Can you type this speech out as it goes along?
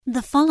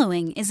The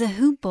following is a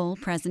Hoop Ball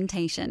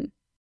presentation.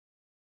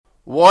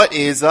 What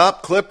is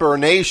up, Clipper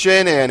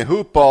Nation and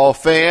Hoop Ball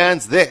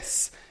fans?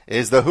 This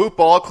is the Hoop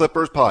Ball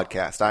Clippers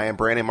podcast. I am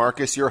Brandon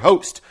Marcus, your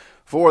host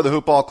for the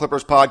Hoop Ball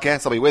Clippers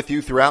podcast. I'll be with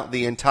you throughout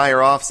the entire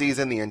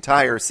offseason, the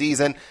entire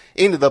season,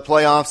 into the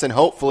playoffs, and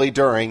hopefully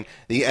during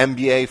the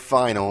NBA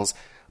Finals.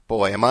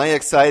 Boy, am I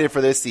excited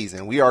for this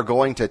season. We are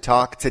going to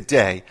talk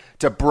today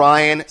to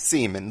Brian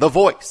Sieman, the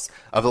voice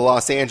of the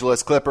Los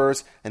Angeles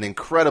Clippers. An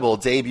incredible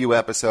debut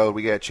episode.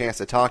 We get a chance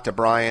to talk to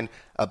Brian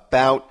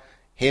about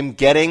him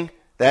getting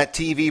that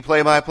TV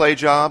play-by-play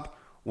job,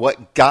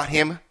 what got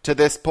him to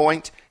this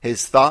point,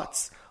 his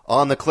thoughts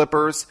on the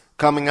Clippers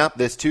coming up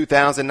this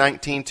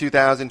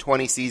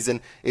 2019-2020 season.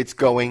 It's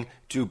going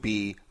to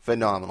be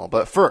phenomenal.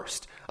 But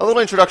first, a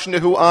little introduction to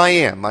who I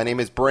am. My name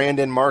is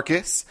Brandon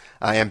Marcus.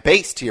 I am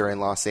based here in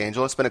Los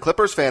Angeles. Been a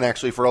Clippers fan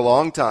actually for a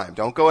long time.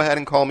 Don't go ahead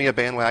and call me a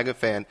bandwagon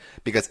fan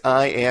because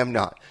I am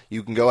not.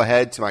 You can go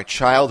ahead to my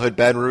childhood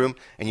bedroom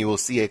and you will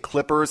see a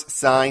Clippers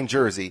signed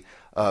jersey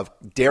of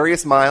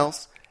Darius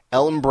Miles,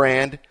 Elton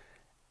Brand,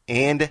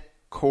 and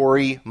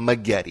Corey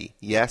Maggette.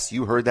 Yes,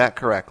 you heard that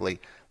correctly.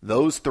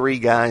 Those three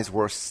guys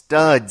were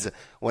studs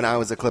when I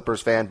was a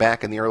Clippers fan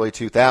back in the early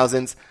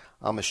 2000s.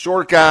 I'm a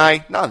short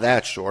guy, not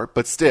that short,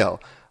 but still.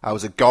 I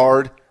was a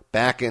guard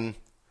back in,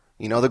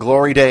 the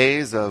glory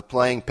days of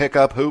playing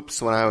pickup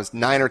hoops when I was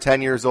 9 or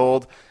 10 years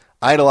old.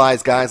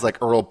 Idolized guys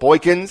like Earl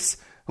Boykins,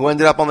 who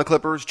ended up on the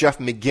Clippers, Jeff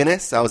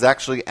McGinnis. I was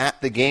actually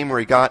at the game where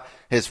he got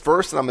his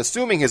first, and I'm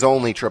assuming his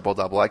only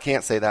triple-double. I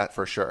can't say that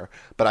for sure.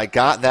 But I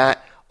got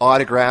that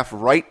autograph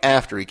right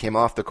after he came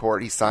off the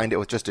court. He signed it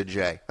with just a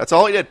J. That's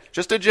all he did,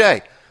 just a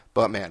J.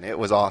 But, man, it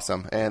was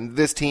awesome. And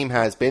this team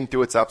has been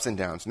through its ups and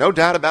downs. No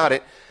doubt about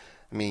it.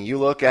 I mean, you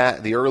look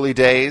at the early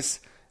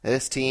days,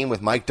 this team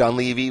with Mike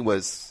Dunleavy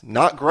was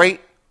not great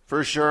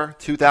for sure.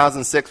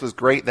 2006 was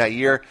great that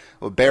year.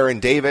 With Baron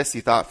Davis,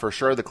 you thought for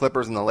sure the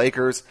Clippers and the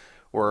Lakers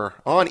were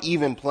on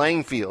even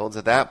playing fields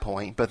at that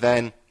point. But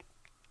then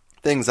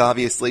things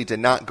obviously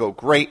did not go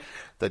great.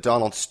 The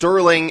Donald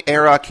Sterling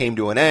era came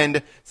to an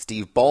end.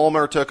 Steve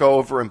Ballmer took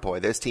over. And boy,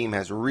 this team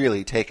has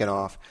really taken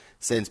off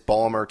since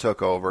Ballmer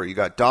took over. You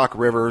got Doc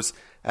Rivers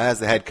as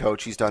the head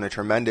coach. He's done a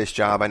tremendous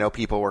job. I know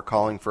people were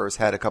calling for his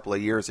head a couple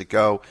of years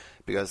ago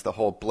because the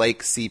whole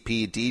Blake,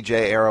 CP,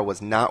 DJ era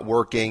was not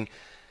working,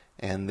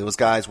 and those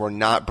guys were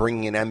not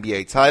bringing an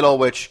NBA title,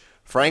 which,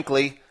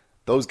 frankly,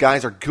 those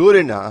guys are good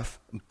enough,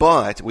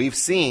 but we've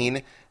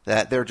seen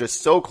that they're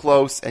just so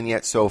close and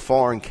yet so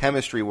far, and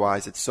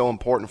chemistry-wise, it's so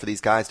important for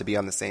these guys to be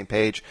on the same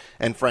page,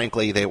 and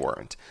frankly, they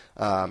weren't.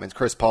 And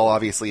Chris Paul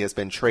obviously has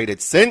been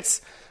traded since.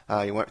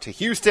 He went to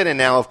Houston, and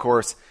now, of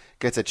course,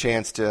 gets a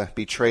chance to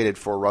be traded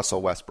for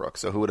Russell Westbrook.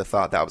 So who would have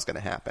thought that was going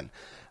to happen?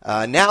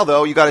 Now,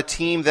 though, you got a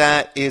team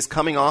that is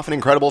coming off an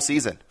incredible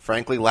season.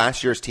 Frankly,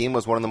 last year's team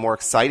was one of the more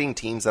exciting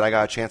teams that I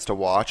got a chance to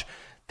watch.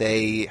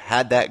 They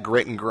had that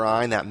grit and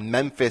grind, that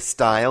Memphis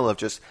style of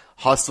just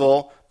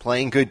hustle,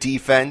 playing good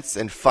defense,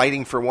 and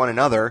fighting for one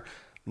another.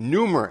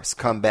 Numerous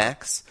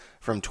comebacks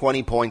from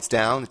 20 points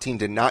down. The team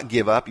did not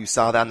give up. You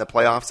saw that in the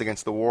playoffs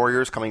against the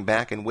Warriors, coming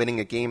back and winning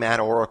a game at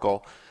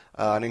Oracle.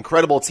 An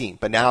incredible team.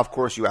 But now, of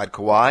course, you add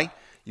Kawhi,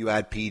 you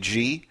add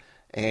PG,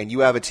 and you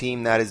have a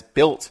team that is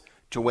built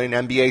to win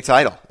an NBA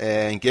title.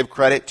 And give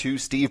credit to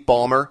Steve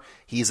Ballmer.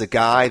 He's a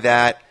guy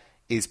that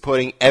is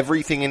putting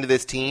everything into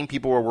this team.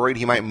 People were worried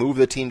he might move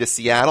the team to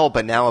Seattle,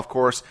 but now, of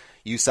course,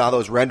 you saw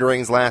those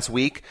renderings last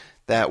week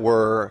that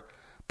were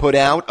put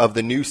out of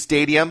the new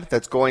stadium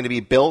that's going to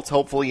be built,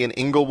 hopefully in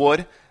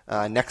Inglewood,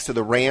 next to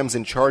the Rams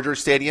and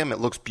Chargers Stadium. It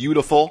looks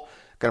beautiful.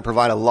 Going to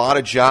provide a lot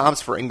of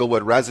jobs for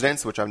Inglewood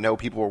residents, which I know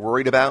people were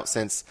worried about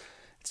since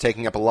it's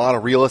taking up a lot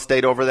of real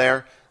estate over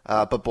there.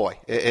 But boy,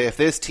 if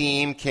this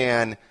team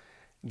can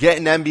get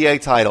an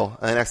NBA title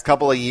in the next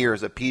couple of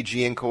years, if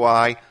PG and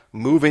Kawhi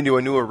move into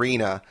a new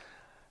arena,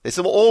 this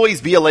will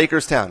always be a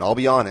Lakers town. I'll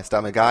be honest.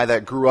 I'm a guy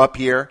that grew up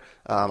here.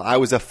 I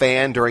was a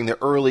fan during the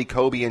early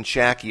Kobe and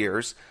Shaq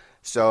years.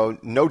 So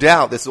no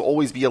doubt this will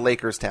always be a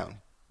Lakers town.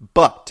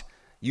 But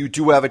you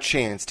do have a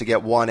chance to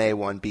get 1A,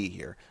 1B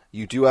here.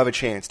 You do have a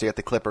chance to get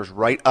the Clippers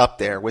right up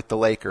there with the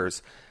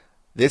Lakers.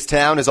 This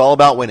town is all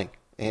about winning.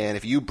 And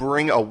if you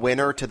bring a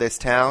winner to this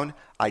town,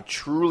 I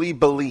truly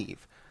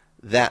believe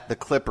that the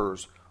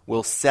Clippers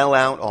will sell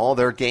out all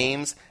their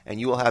games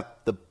and you will have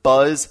the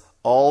buzz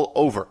all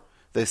over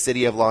the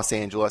city of Los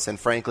Angeles and,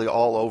 frankly,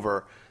 all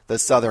over the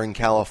Southern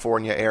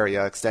California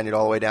area, extended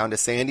all the way down to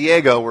San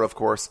Diego, where, of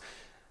course,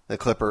 the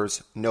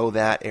Clippers know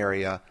that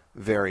area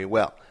very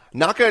well.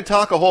 Not going to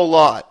talk a whole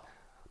lot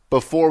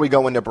before we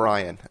go into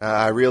Brian.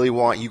 I really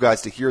want you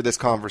guys to hear this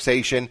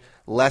conversation.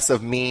 Less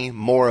of me,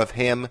 more of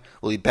him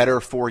will be better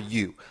for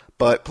you.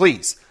 But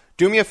please,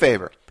 do me a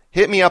favor.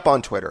 Hit me up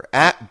on Twitter,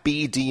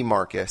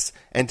 @BDMarcus,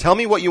 and tell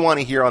me what you want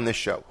to hear on this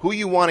show, who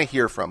you want to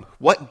hear from,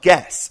 what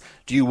guests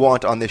do you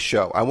want on this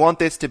show. I want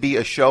this to be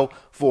a show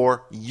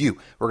for you.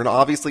 We're going to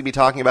obviously be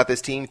talking about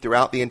this team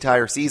throughout the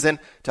entire season,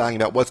 talking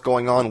about what's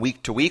going on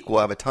week to week.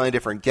 We'll have a ton of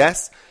different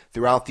guests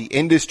throughout the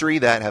industry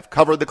that have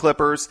covered the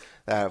Clippers,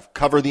 that have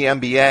covered the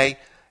NBA,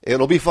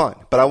 It'll be fun,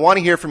 but I want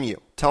to hear from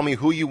you. Tell me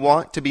who you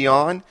want to be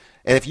on,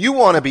 and if you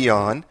want to be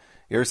on,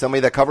 you're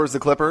somebody that covers the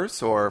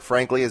Clippers or,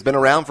 frankly, has been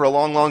around for a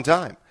long, long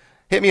time.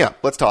 Hit me up.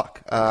 Let's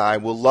talk. I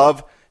will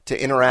love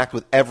to interact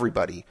with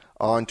everybody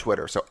on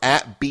Twitter. So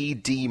at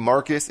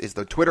BDMarcus is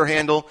the Twitter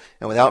handle.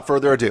 And without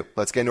further ado,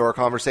 let's get into our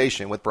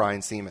conversation with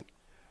Brian Sieman.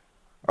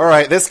 All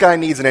right, this guy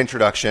needs an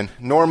introduction.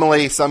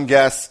 Normally, some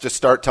guests just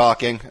start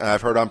talking.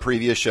 I've heard on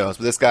previous shows,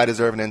 but this guy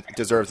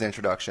deserves an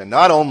introduction.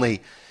 Not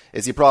only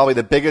is he probably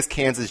the biggest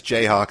Kansas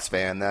Jayhawks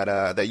fan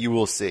that you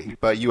will see,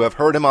 but you have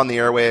heard him on the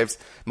airwaves,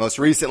 most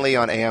recently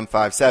on AM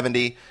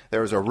 570.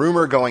 There was a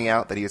rumor going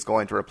out that he is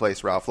going to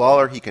replace Ralph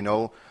Lawler. He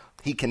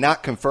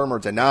cannot confirm or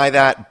deny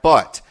that,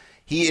 but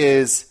he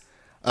is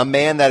a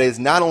man that is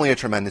not only a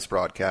tremendous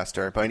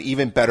broadcaster, but an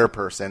even better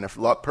person,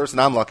 a person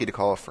I'm lucky to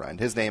call a friend.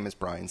 His name is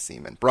Brian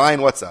Sieman.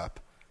 Brian, what's up?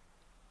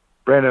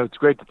 Brandon, it's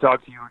great to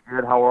talk to you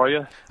again. How are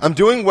you? I'm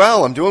doing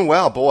well.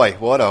 Boy,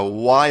 what a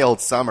wild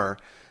summer,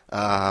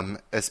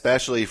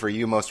 especially for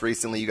you. Most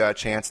recently, you got a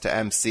chance to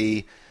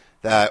MC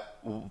that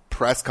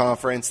press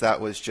conference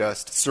that was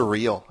just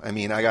surreal. I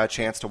mean, I got a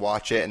chance to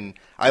watch it, and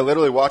I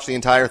literally watched the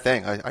entire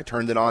thing. I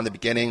turned it on at the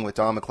beginning with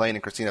Don McClain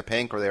and Christina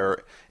Pink, where they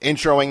were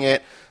introing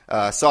it.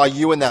 Saw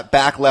you in that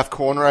back left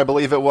corner, I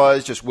believe it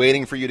was, just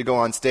waiting for you to go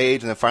on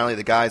stage, and then finally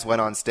the guys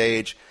went on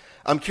stage.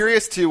 I'm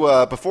curious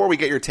to, before we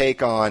get your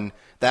take on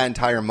that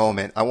entire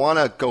moment, I want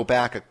to go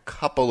back a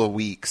couple of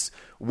weeks.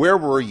 Where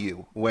were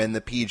you when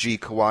the PG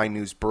Kawhi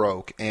news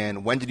broke,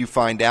 and when did you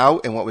find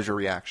out, and what was your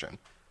reaction?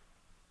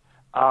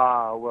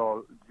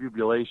 Well,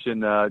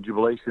 jubilation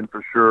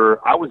for sure.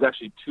 I was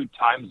actually 2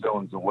 time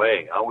zones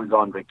away. I was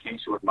on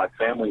vacation with my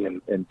family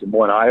in Des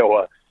Moines,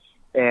 Iowa,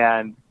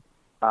 and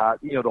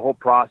the whole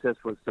process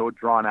was so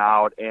drawn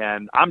out,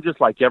 and I'm just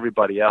like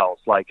everybody else.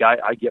 Like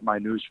I get my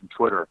news from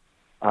Twitter.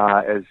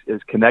 As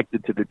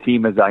connected to the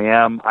team as I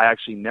am, I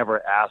actually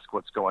never ask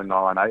what's going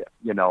on.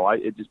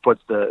 It just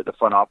puts the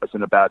front office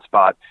in a bad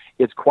spot.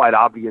 It's quite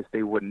obvious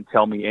they wouldn't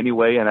tell me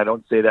anyway, and I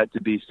don't say that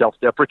to be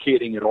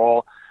self-deprecating at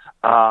all.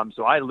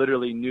 So I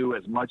literally knew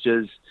as much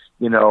as,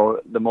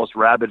 the most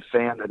rabid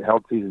fan that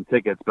held season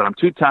tickets, but I'm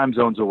 2 time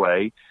zones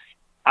away.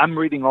 I'm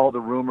reading all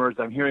the rumors.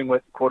 I'm hearing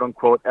what quote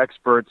unquote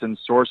experts and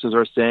sources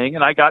are saying.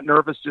 And I got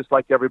nervous just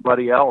like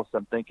everybody else.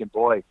 I'm thinking,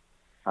 boy,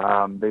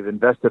 they've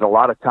invested a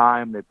lot of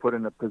time. They put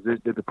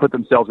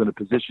themselves in a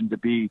position to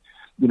be,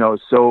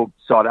 so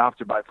sought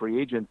after by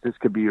free agents. This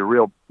could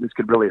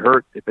really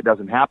hurt if it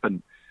doesn't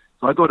happen.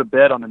 So I go to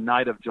bed on the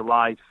night of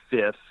July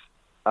 5th.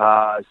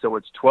 So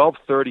it's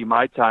 12:30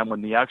 my time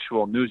when the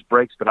actual news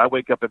breaks, but I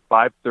wake up at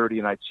 5:30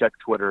 and I check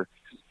Twitter.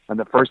 And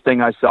the first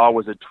thing I saw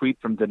was a tweet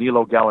from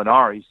Danilo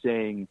Gallinari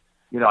saying,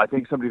 I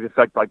think somebody to the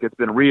effect like it's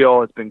been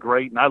real, it's been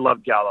great. And I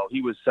love Gallo.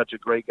 He was such a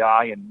great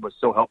guy and was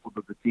so helpful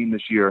to the team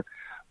this year.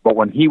 But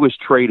when he was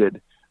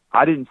traded,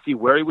 I didn't see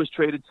where he was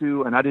traded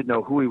to, and I didn't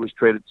know who he was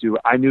traded to.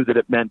 I knew that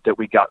it meant that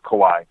we got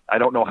Kawhi. I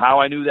don't know how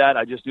I knew that.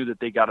 I just knew that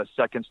they got a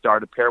second star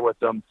to pair with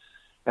them.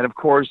 And, of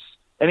course,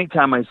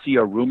 anytime I see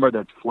a rumor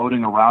that's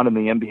floating around in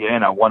the NBA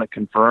and I want it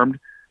confirmed,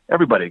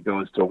 everybody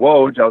goes to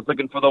Woj. I was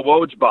looking for the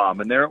Woj bomb,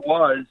 and there it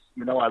was.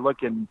 I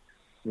look in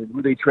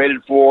who they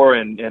traded for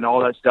and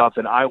all that stuff,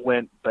 and I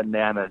went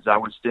bananas. I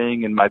was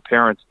staying in my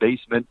parents'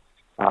 basement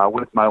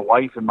with my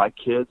wife and my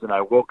kids, and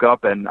I woke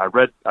up and I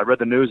read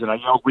the news, and I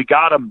yelled, "We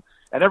got him!"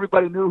 And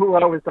everybody knew who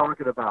I was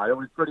talking about. It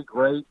was pretty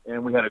great,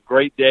 and we had a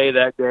great day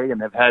that day,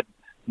 and have had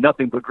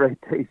nothing but great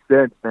days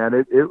since. Man,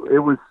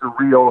 it was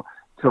surreal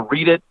to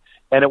read it.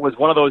 And it was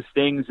one of those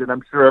things, and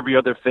I'm sure every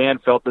other fan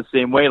felt the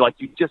same way. Like,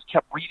 you just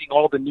kept reading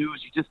all the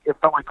news. It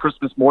felt like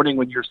Christmas morning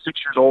when you're 6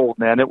 years old,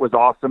 man. It was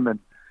awesome, and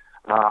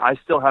I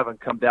still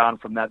haven't come down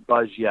from that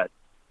buzz yet.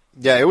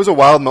 Yeah, it was a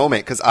wild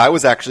moment because I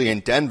was actually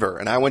in Denver,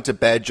 and I went to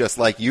bed just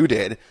like you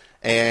did.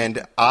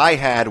 And I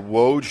had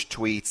Woj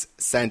tweets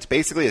sent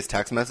basically as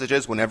text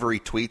messages. Whenever he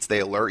tweets, they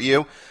alert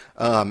you.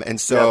 And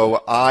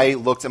so I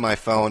looked at my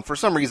phone. For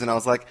some reason, I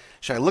was like,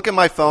 should I look at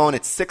my phone?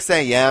 It's 6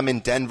 a.m.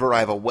 in Denver. I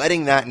have a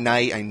wedding that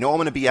night. I know I'm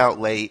going to be out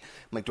late.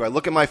 I'm like, do I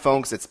look at my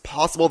phone? Because it's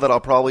possible that I'll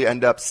probably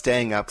end up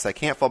staying up because I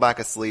can't fall back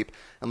asleep.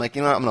 I'm like,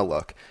 you know what? I'm going to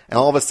look. And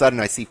all of a sudden,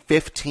 I see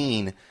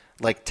 15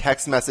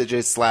 text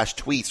messages /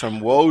 tweets from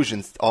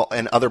Woj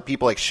and other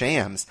people like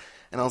Shams.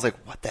 And I was like,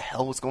 what the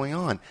hell was going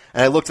on?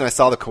 And I looked and I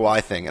saw the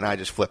Kawhi thing, and I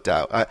just flipped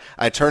out.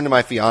 I turned to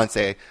my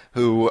fiance,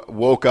 who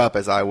woke up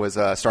as I was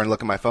starting to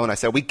look at my phone. I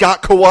said, we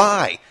got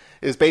Kawhi.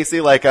 It was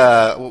basically like,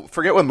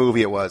 forget what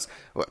movie it was.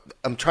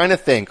 I'm trying to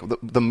think.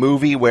 The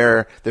movie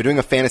where they're doing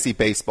a fantasy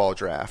baseball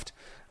draft.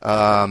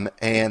 And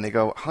they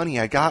go, honey,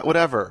 I got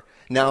whatever.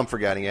 Now I'm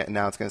forgetting it, and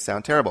now it's going to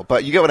sound terrible.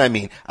 But you get what I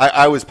mean.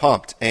 I was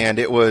pumped, and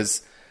it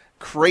was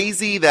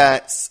crazy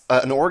that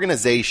an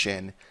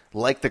organization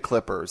like the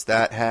Clippers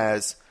that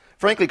has...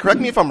 Frankly, correct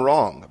me if I'm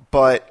wrong,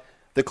 but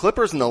the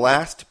Clippers in the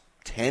last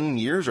 10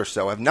 years or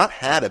so have not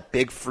had a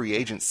big free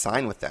agent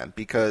sign with them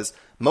because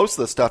most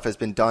of the stuff has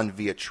been done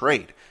via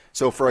trade.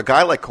 So for a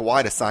guy like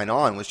Kawhi to sign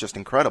on was just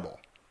incredible.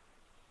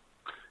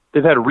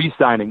 they've had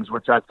re-signings,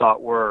 which I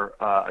thought were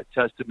a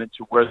testament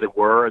to where they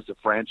were as a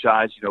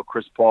franchise. You know,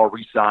 Chris Paul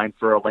re-signed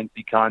for a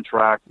lengthy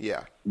contract.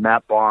 Yeah.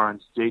 Matt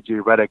Barnes, J.J.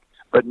 Redick,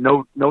 but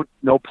no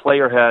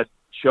player had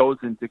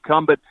chosen to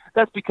come. But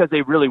that's because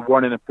they really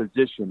weren't in a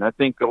position. I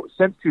think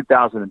since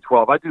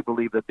 2012, I do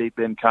believe that they've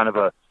been kind of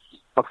a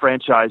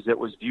franchise that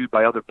was viewed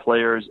by other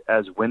players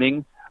as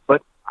winning.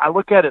 But I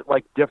look at it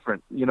like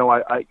different. You know,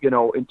 I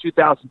in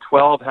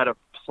 2012 had a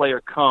player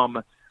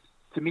come.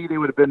 To me, they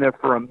would have been there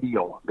for a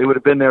meal. They would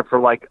have been there for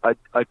like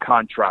a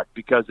contract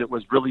because it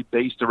was really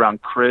based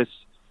around Chris,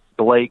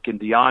 Blake, and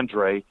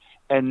DeAndre.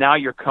 And now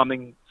you're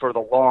coming for the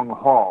long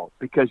haul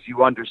because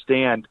you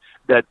understand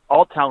that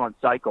all talent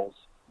cycles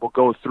will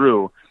go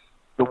through.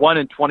 The one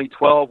in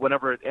 2012,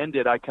 whenever it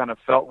ended, I kind of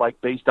felt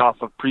like based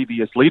off of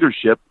previous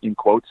leadership, in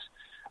quotes,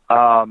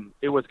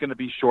 it was going to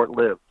be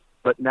short-lived.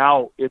 But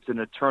now it's an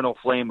eternal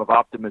flame of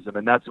optimism,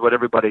 and that's what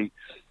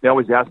they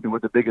always ask me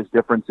what the biggest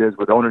difference is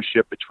with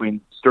ownership between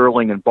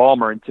Sterling and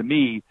Ballmer. And to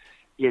me,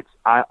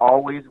 I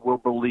always will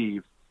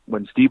believe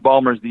when Steve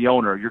Ballmer is the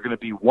owner, you're going to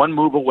be one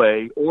move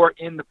away or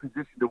in the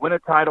position to win a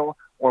title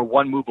or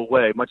one move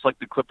away, much like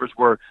the Clippers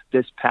were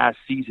this past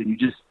season. You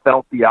just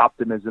felt the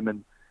optimism,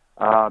 and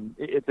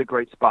it's a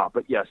great spot.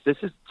 But, yes, this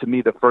is, to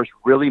me, the first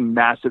really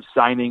massive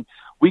signing.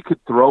 We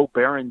could throw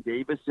Baron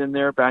Davis in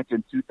there back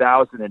in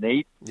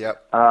 2008.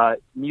 Yep.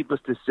 Needless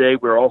to say,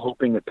 we're all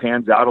hoping it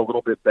pans out a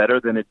little bit better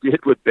than it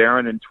did with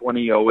Baron in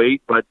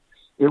 2008, but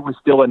it was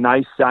still a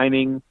nice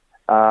signing.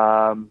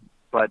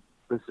 But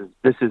this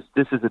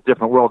is a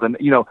different world. And,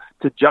 you know,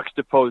 to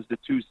juxtapose the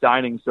two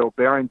signings, so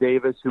Baron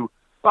Davis, who,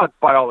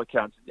 by all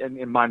accounts, and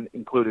mine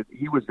included,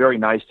 he was very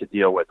nice to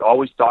deal with,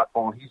 always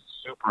thoughtful. He's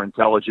super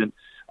intelligent,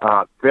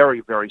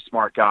 very, very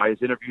smart guy.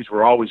 His interviews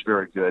were always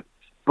very good.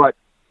 But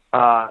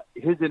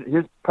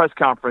his press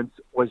conference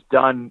was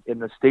done in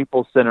the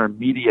Staples Center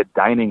media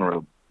dining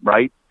room,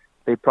 right?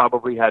 They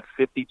probably had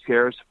 50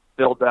 chairs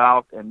filled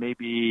out and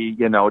maybe,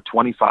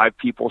 25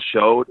 people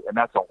showed, and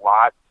that's a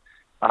lot.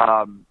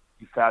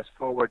 You fast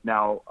forward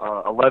now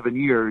 11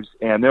 years,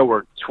 and there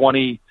were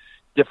 20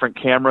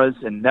 different cameras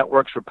and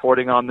networks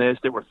reporting on this.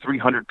 There were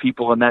 300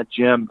 people in that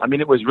gym. I mean,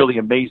 it was really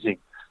amazing.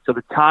 So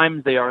the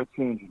times, they are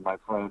changing, my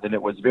friend, and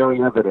it was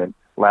very evident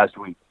last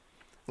week.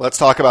 Let's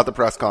talk about the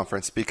press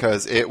conference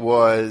because it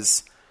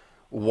was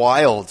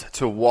wild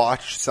to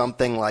watch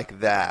something like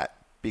that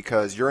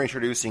because you're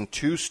introducing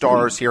two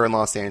stars here in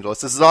Los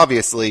Angeles. This is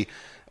obviously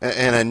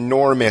an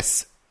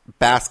enormous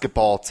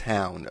basketball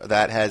town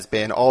that has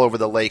been all over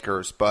the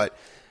Lakers, but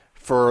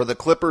for the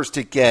Clippers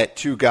to get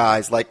two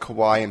guys like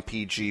Kawhi and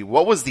PG,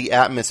 what was the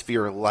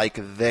atmosphere like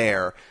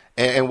there?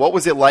 And what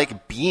was it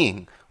like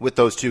being with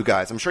those two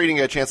guys? I'm sure you didn't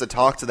get a chance to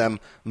talk to them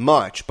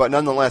much, but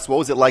nonetheless, what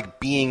was it like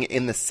being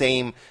in the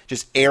same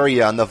just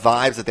area and the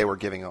vibes that they were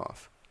giving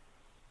off?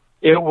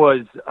 It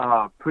was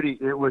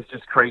it was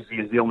just crazy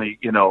is the only,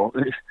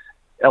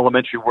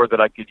 elementary word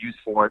that I could use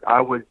for it.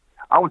 I was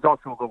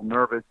also a little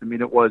nervous. I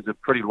mean, it was a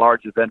pretty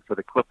large event for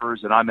the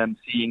Clippers, and I'm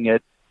emceeing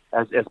it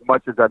as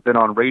much as I've been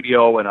on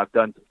radio and I've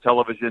done some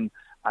television.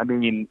 I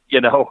mean,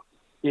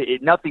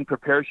 nothing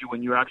prepares you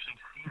when you actually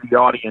see the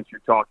audience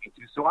you're talking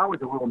to. So I was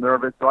a little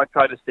nervous, so I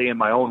tried to stay in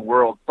my own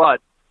world.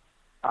 But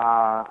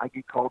I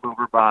get called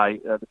over by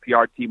the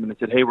PR team, and they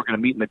said, hey, we're going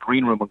to meet in the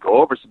green room and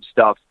go over some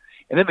stuff.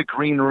 And in the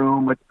green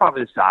room, it's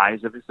probably the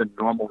size of just a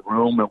normal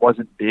room. It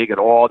wasn't big at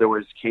all. There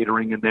was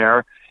catering in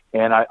there.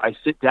 And I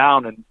sit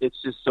down, and it's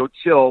just so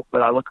chill.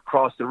 But I look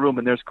across the room,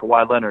 and there's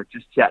Kawhi Leonard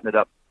just chatting it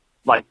up,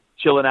 like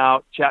chilling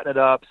out, chatting it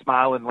up,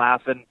 smiling,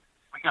 laughing.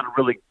 We got a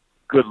really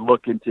good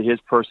look into his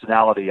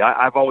personality.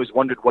 I've always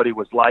wondered what he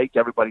was like.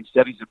 Everybody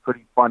said he's a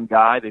pretty fun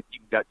guy. They've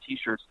even got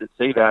T-shirts that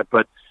say that.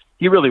 But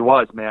he really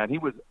was, man.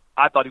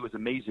 I thought he was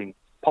amazing.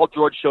 Paul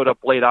George showed up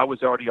late. I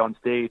was already on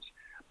stage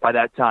by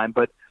that time.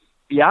 But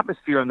the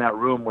atmosphere in that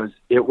room was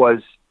there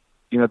were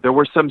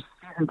some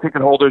season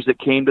ticket holders that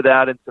came to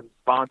that and some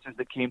sponsors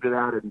that came to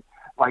that and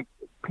like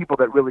people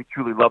that really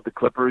truly love the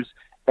Clippers.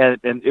 And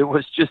it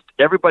was just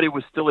everybody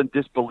was still in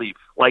disbelief.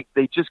 Like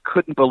they just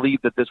couldn't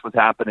believe that this was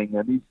happening.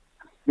 And these,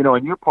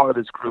 and you're part of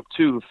this group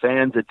too,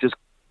 fans that just,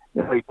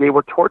 they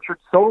were tortured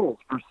souls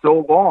for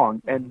so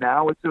long. And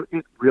now it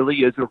really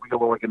is a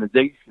real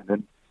organization.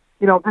 And,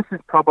 this is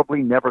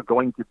probably never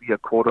going to be a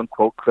quote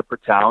unquote Clipper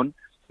town.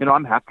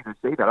 I'm happy to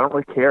say that. I don't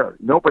really care.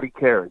 Nobody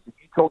cares. If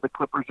you told the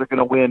Clippers are going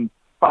to win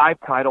 5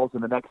 titles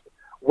in the next,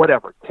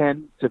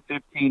 10 to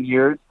 15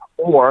 years,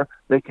 or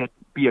they could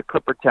be a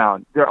Clipper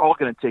town, they're all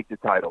going to take the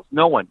titles.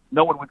 No one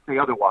would say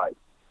otherwise.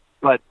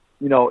 But,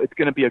 it's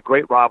going to be a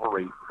great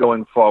rivalry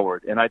going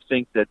forward. And I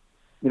think that,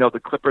 the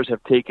Clippers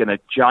have taken a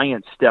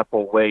giant step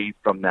away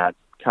from that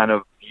kind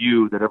of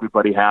view that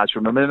everybody has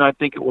from them. And I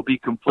think it will be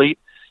complete.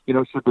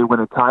 Should they win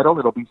a title,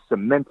 it'll be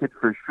cemented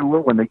for sure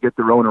when they get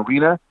their own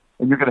arena.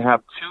 And you're going to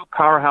have 2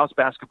 powerhouse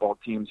basketball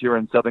teams here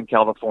in Southern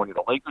California,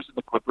 the Lakers and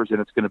the Clippers, and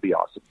it's going to be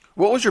awesome.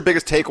 What was your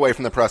biggest takeaway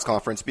from the press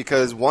conference?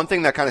 Because one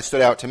thing that kind of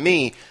stood out to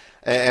me,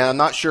 And I'm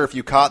not sure if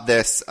you caught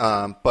this,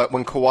 but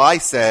when Kawhi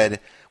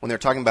said, when they're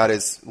talking about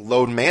his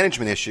load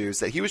management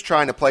issues, that he was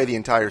trying to play the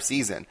entire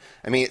season.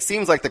 I mean, it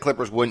seems like the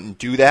Clippers wouldn't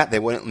do that. They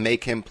wouldn't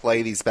make him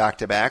play these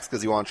back-to-backs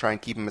because you want to try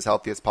and keep him as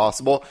healthy as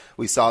possible.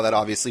 We saw that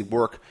obviously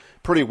work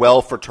pretty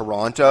well for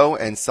Toronto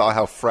and saw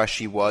how fresh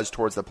he was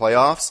towards the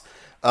playoffs.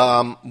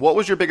 What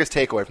was your biggest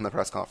takeaway from the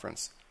press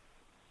conference?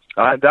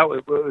 It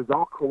was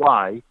all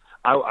Kawhi.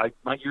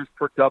 My ears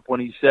perked up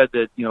when he said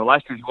that,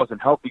 last year he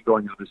wasn't healthy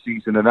going into the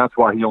season, and that's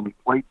why he only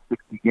played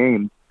 60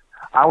 games.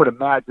 I would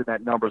imagine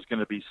that number is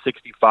going to be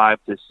 65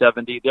 to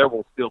 70. There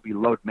will still be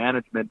load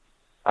management,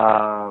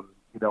 and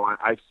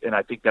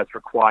I think that's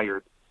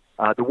required.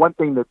 The one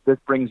thing that this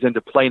brings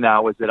into play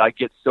now is that I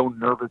get so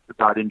nervous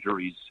about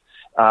injuries,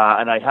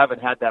 and I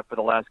haven't had that for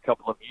the last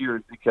couple of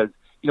years because,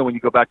 when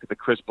you go back to the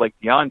Chris Blake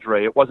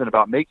DeAndre, it wasn't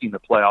about making the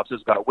playoffs, it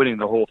was about winning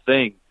the whole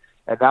thing.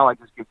 And now I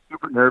just get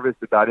super nervous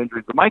about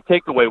injuries. But my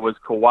takeaway was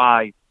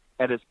Kawhi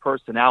and his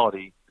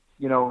personality.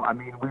 We've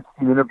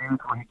seen interviews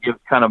where he gives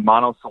kind of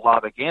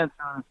monosyllabic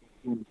answers.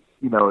 He's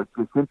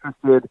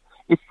disinterested.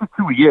 It's just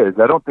who he is.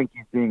 I don't think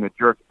he's being a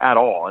jerk at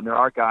all. And there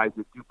are guys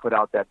that do put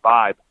out that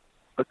vibe.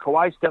 But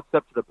Kawhi steps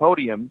up to the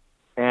podium,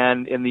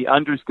 and in the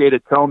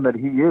understated tone that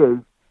he is,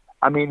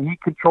 he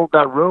controlled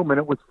that room, and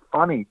it was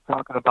funny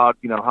talking about,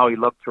 how he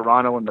loved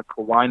Toronto and the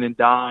Kawhi and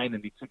dine,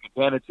 and he took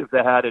advantage of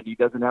that, and he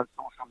doesn't have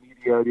social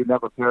media, he didn't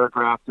have a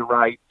paragraph to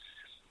write.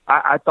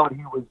 I thought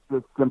he was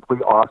just simply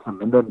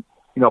awesome. And then,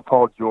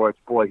 Paul George,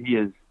 boy, he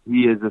is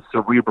a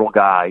cerebral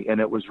guy, and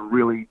it was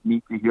really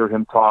neat to hear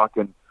him talk.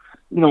 And,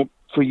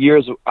 for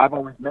years, I've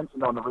always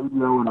mentioned on the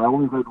radio, and I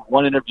only read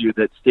one interview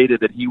that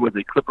stated that he was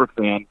a Clipper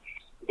fan.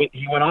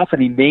 He went off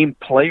and he named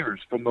players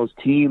from those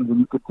teams, and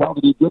you could tell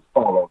that he did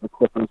follow the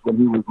Clippers when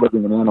he was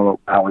living in Antelope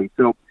Valley.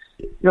 So,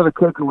 the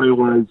takeaway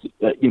was,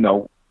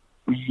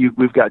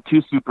 we've got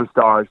two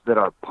superstars that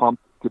are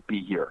pumped to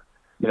be here.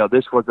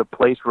 This was a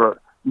place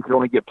where you could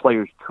only get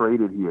players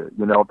traded here.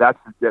 That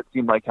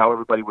seemed like how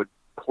everybody would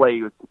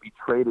play, was to be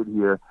traded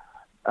here.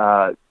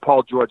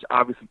 Paul George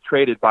obviously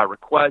traded by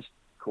request.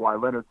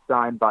 Kawhi Leonard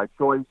signed by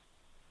choice.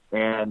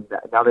 And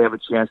now they have a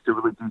chance to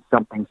really do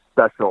something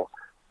special,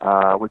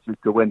 which is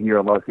to win here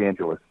in Los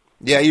Angeles.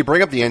 Yeah, you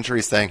bring up the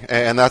injuries thing,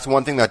 and that's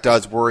one thing that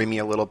does worry me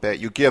a little bit.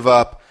 You give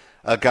up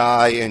a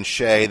guy in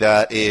Shea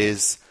that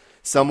is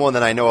someone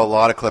that I know a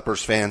lot of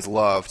Clippers fans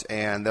loved,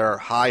 and there are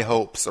high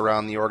hopes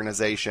around the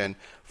organization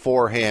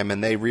for him,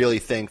 and they really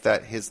think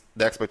that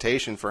the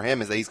expectation for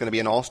him is that he's going to be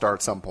an all-star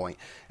at some point.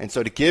 And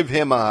so to give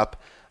him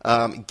up,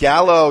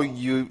 Gallo,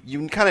 you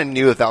kind of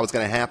knew that was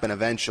going to happen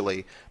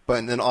eventually,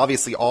 but then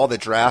obviously all the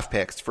draft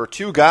picks for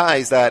two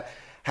guys that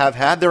have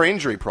had their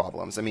injury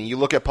problems. You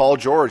look at Paul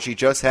George, he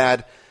just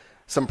had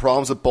some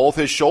problems with both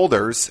his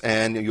shoulders,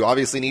 and you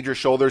obviously need your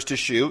shoulders to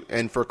shoot.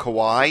 And for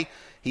Kawhi,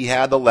 he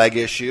had the leg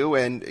issue,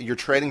 and you're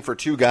trading for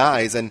two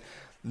guys. And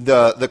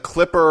the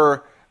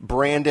Clipper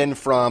Brandon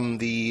from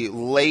the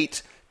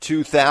late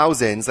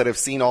 2000s that have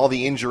seen all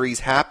the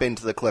injuries happen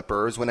to the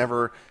Clippers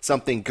whenever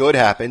something good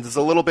happens is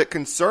a little bit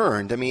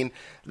concerned.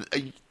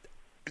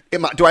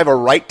 Do I have a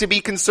right to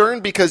be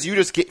concerned? Because you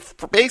just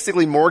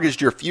basically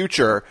mortgaged your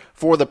future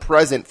for the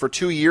present for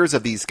 2 years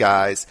of these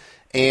guys,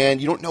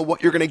 and you don't know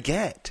what you're going to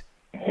get.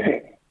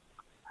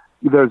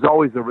 There's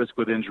always a risk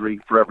with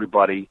injury for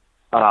everybody.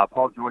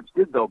 Paul George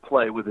did, though,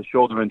 play with a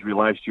shoulder injury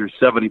last year,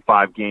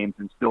 75 games,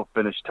 and still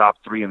finished top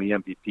 3 in the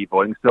MVP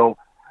voting. So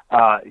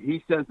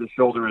he says the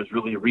shoulder is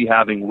really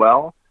rehabbing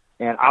well,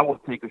 and I will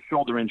take a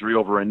shoulder injury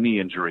over a knee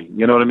injury.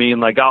 You know what I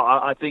mean?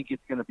 I think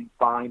it's going to be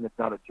fine. It's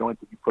not a joint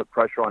that you put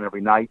pressure on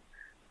every night.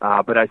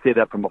 But I say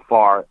that from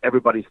afar.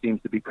 Everybody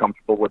seems to be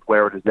comfortable with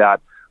where it is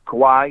at.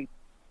 Kawhi,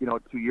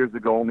 2 years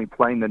ago only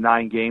playing the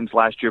 9 games,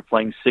 last year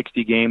playing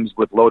 60 games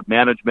with load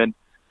management.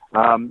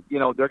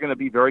 They're going to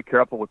be very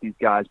careful with these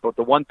guys. But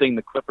the one thing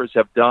the Clippers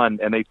have done,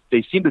 and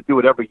they seem to do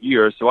it every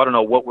year, so I don't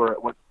know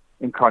what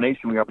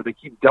incarnation we are, but they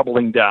keep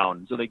doubling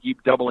down. So they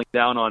keep doubling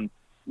down on,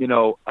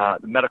 the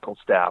medical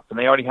staff. And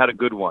they already had a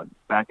good one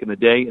back in the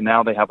day, and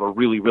now they have a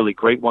really, really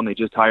great one. They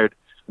just hired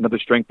another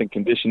strength and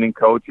conditioning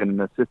coach and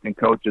an assistant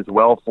coach as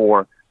well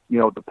for,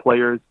 the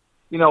players.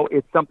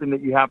 It's something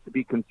that you have to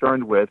be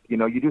concerned with.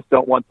 You just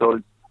don't want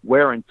those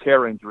wear and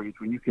tear injuries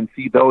when you can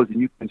see those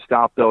and you can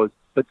stop those.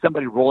 But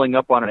somebody rolling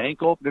up on an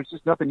ankle, there's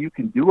just nothing you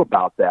can do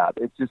about that.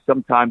 It's just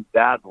sometimes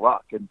bad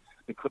luck, and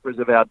the Clippers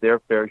have had their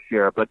fair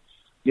share. But,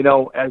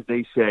 as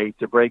they say,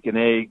 to break an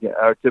egg,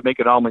 or to make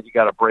an omelet, you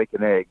got to break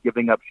an egg.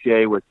 Giving up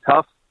Shea was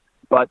tough,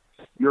 but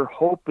you're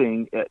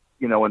hoping,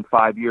 in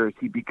 5 years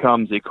he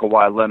becomes a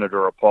Kawhi Leonard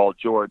or a Paul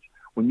George.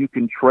 When you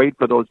can trade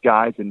for those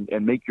guys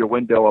and make your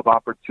window of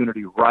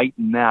opportunity right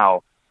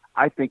now,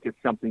 I think it's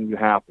something you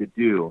have to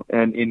do.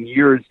 And in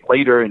years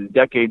later and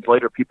decades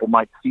later, people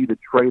might see the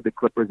trade the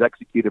Clippers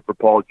executed for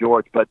Paul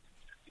George, but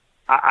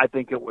I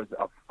think it was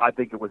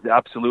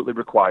absolutely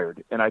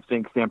required. And I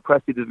think Sam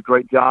Presti did a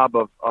great job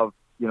of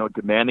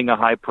demanding a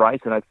high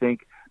price, and I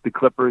think the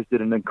Clippers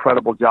did an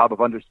incredible job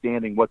of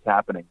understanding what's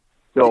happening.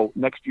 So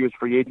next year's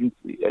free agent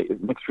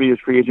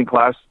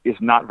class is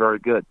not very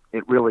good.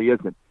 It really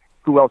isn't.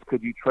 who else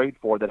could you trade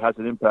for that has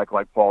an impact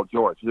like Paul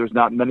George? There's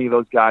not many of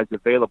those guys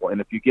available.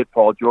 And if you get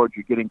Paul George,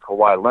 you're getting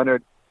Kawhi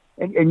Leonard.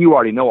 And you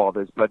already know all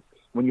this, but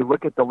when you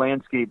look at the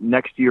landscape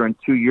next year and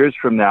 2 years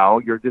from now,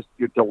 you're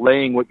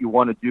delaying what you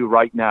want to do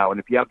right now. And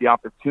if you have the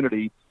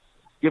opportunity,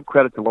 give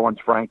credit to Lawrence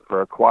Frank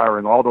for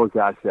acquiring all those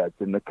assets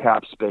in the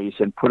cap space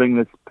and putting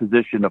this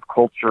position of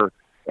culture,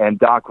 and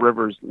Doc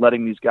Rivers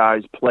letting these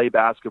guys play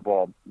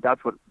basketball.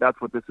 That's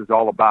what this is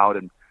all about.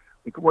 And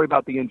we can worry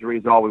about the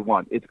injuries all we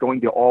want. It's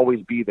going to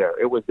always be there.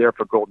 It was there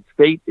for Golden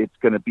State. It's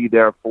going to be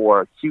there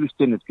for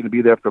Houston. It's going to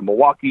be there for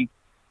Milwaukee.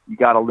 You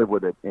got to live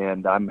with it,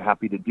 and I'm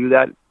happy to do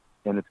that,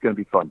 and it's going to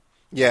be fun.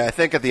 Yeah, I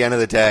think at the end of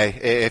the day,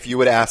 if you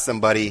would ask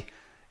somebody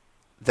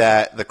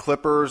that the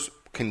Clippers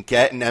can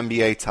get an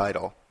NBA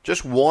title,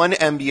 just one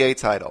NBA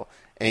title,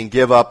 and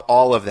give up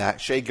all of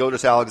that, Shai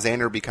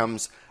Gilgeous-Alexander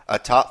becomes a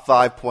top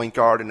 5 point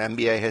guard in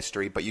NBA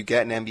history, but you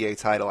get an NBA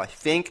title, I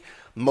think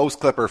most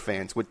Clipper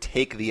fans would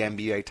take the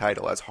NBA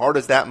title. As hard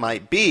as that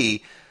might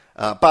be,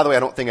 by the way, I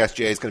don't think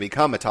SGA is going to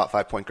become a top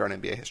 5 point guard in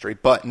NBA history,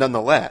 but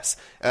nonetheless,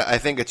 I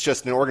think it's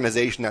just an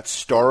organization that's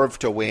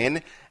starved to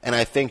win, and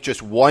I think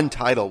just one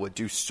title would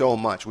do so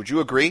much. Would you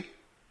agree?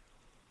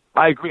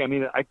 I agree. I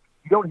mean,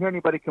 you don't hear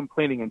anybody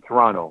complaining in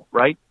Toronto,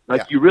 right?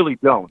 Like, yeah. You really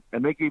don't.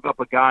 And they gave up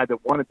a guy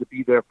that wanted to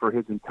be there for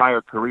his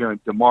entire career in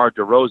DeMar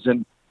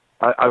DeRozan,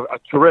 a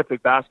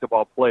terrific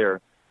basketball player.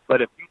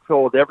 But if you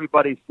told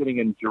everybody sitting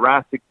in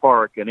Jurassic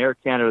Park and Air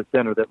Canada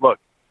Center that, look,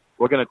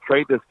 we're going to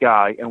trade this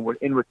guy, and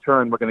in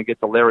return, we're going to get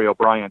the Larry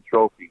O'Brien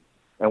trophy.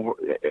 And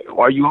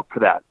are you up for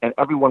that? And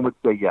everyone would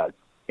say yes.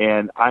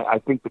 And I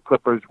think the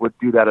Clippers would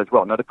do that as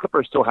well. Now, the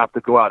Clippers still have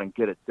to go out and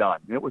get it done.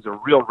 And it was a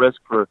real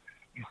risk for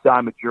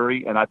Usai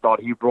Ujiri, and I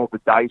thought he rolled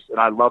the dice, and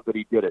I love that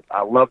he did it.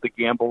 I love the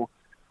gamble.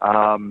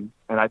 And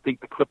I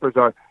think the Clippers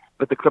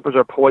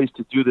are poised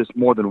to do this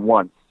more than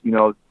once. You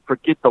know,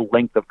 forget the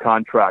length of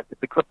contract. If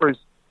the Clippers,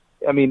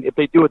 if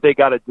they do what they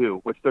got to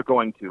do, which they're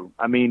going to,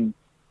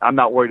 I'm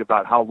not worried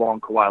about how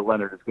long Kawhi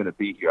Leonard is going to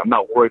be here. I'm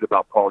not worried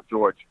about Paul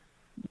George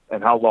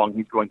and how long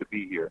he's going to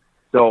be here.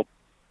 So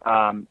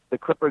the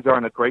Clippers are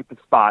in a great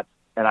spot,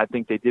 and I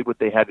think they did what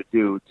they had to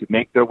do to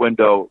make their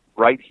window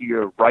right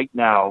here, right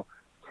now.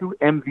 2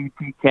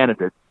 MVP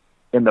candidates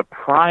in the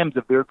primes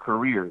of their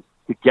careers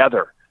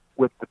together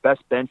with the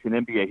best bench in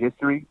NBA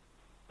history.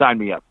 Sign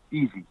me up.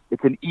 Easy.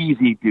 It's an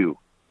easy do.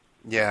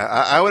 Yeah,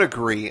 I would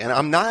agree. And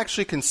I'm not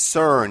actually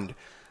concerned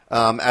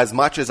as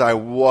much as I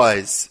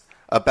was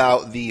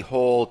about the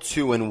whole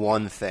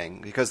 2-1 thing,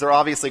 because they're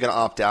obviously going to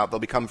opt out. They'll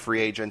become free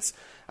agents,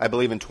 I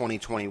believe, in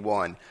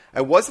 2021.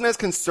 I wasn't as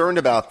concerned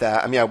about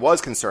that. I was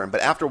concerned,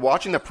 but after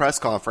watching the press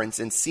conference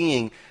and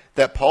seeing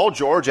that Paul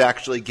George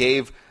actually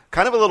gave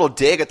kind of a little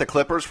dig at the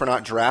Clippers for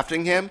not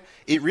drafting him,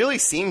 it really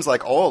seems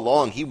like all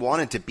along he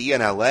wanted to be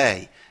in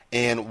LA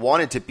and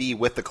wanted to be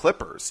with the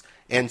Clippers.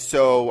 And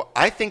so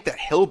I think that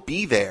he'll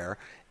be there.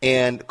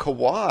 And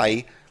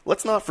Kawhi,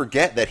 let's not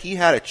forget that he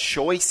had a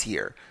choice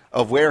here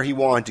of where he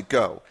wanted to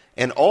go.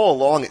 And all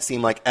along it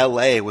seemed like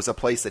LA was a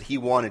place that he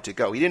wanted to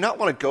go. He did not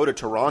want to go to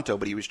Toronto,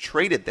 but he was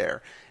traded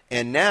there.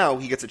 And now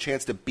he gets a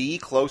chance to be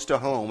close to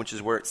home, which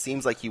is where it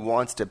seems like he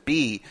wants to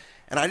be.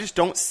 And I just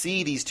don't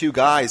see these two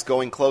guys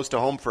going close to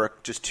home for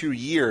just 2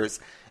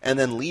 years and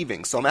then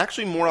leaving. So I'm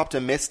actually more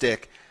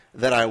optimistic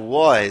than I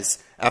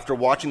was after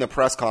watching the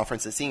press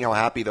conference and seeing how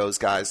happy those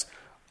guys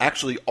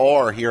actually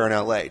are here in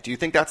LA. Do you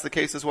think that's the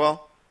case as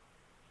well?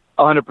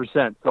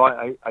 100%. So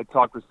I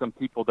talked with some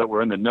people that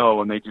were in the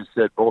know, and they just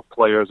said both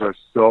players are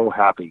so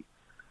happy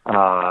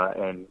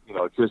and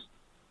just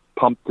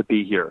pumped to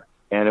be here.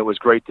 And it's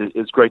great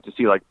to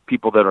see, like,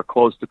 people that are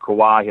close to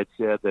Kawhi had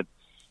said that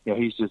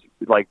he's just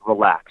like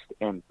relaxed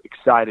and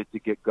excited to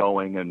get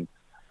going. And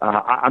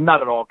I'm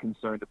not at all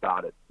concerned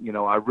about it.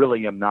 I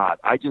really am not.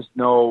 I just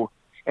know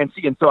and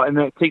then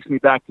it takes me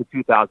back to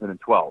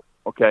 2012.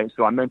 Okay.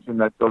 So I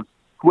mentioned that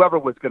whoever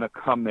was going to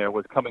come there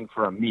was coming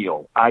for a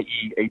meal,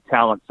 i.e. a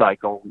talent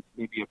cycle,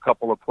 maybe a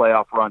couple of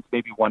playoff runs,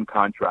 maybe one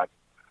contract.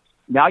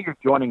 Now you're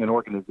joining an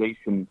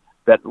organization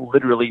that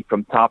literally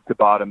from top to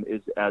bottom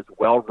is as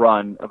well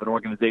run of an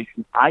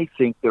organization I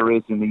think there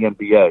is in the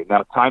NBA.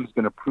 Now, time's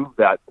going to prove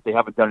that, but they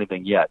haven't done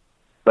anything yet.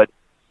 But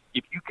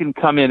if you can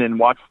come in and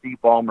watch Steve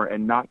Ballmer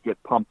and not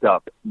get pumped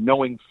up,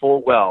 knowing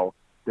full well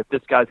that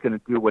this guy's going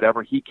to do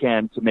whatever he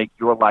can to make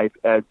your life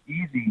as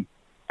easy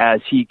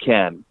as he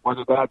can,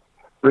 whether that's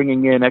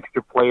bringing in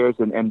extra players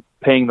and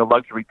paying the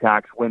luxury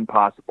tax when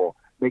possible,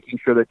 making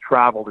sure that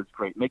travel is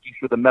great, making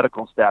sure the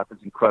medical staff is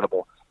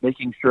incredible,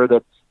 making sure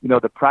that,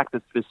 the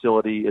practice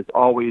facility is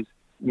always,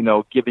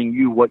 giving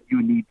you what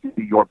you need to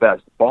do your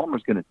best.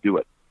 Ballmer's going to do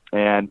it.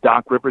 And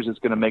Doc Rivers is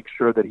going to make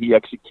sure that he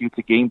executes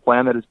a game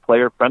plan that is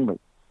player-friendly.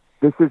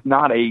 This is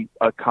not a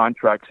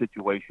contract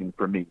situation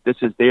for me.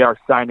 They are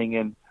signing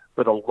in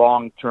for the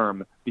long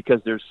term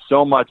because there's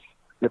so much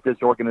that this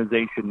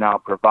organization now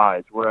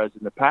provides, whereas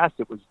in the past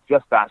it was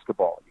just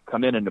basketball. You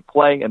come in and to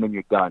play, and then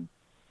you're done.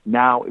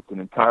 Now it's an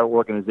entire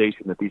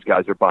organization that these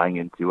guys are buying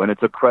into, and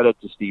it's a credit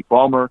to Steve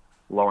Ballmer,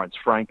 Lawrence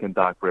Frank, and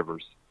Doc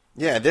Rivers.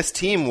 Yeah, this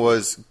team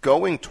was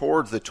going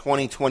towards the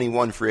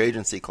 2021 free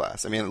agency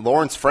class. I mean,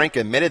 Lawrence Frank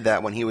admitted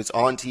that when he was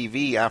on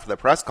TV after the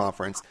press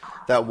conference,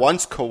 that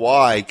once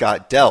Kawhi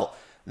got dealt,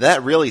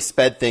 that really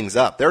sped things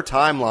up. Their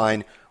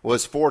timeline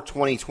was for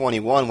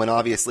 2021 when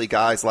obviously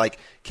guys like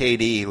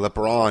KD,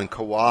 LeBron,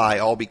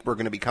 Kawhi were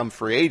going to become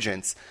free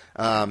agents.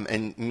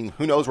 And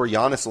who knows where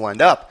Giannis will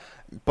end up.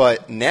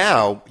 But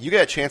now you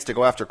get a chance to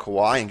go after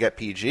Kawhi and get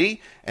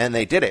PG, and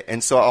they did it.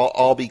 And so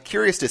I'll be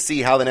curious to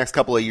see how the next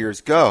couple of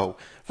years go.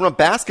 From a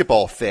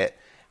basketball fit,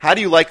 how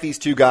do you like these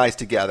two guys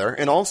together?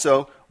 And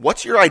also,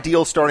 what's your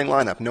ideal starting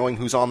lineup, knowing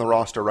who's on the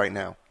roster right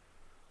now?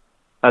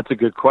 That's a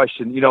good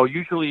question.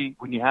 Usually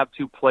when you have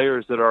two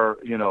players that are,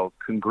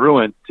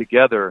 congruent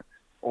together,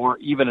 or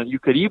even you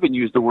could even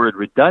use the word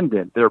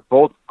redundant, they're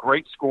both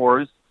great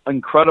scorers,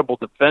 incredible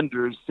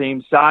defenders,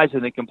 same size,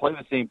 and they can play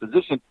the same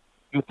position.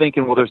 You're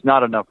thinking, well, there's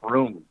not enough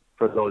room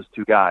for those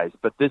two guys.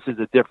 But this is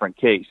a different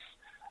case.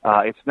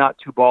 It's not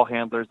two ball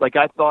handlers. Like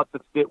I thought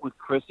the fit with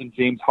Chris and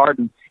James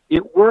Harden,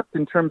 it worked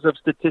in terms of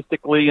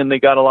statistically, and they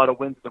got a lot of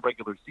wins in the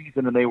regular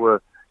season, and they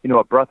were,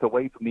 a breath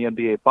away from the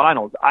NBA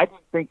Finals. I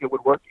didn't think it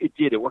would work. It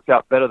did. It worked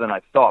out better than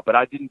I thought, but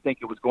I didn't think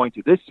it was going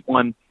to. This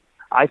one,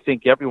 I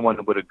think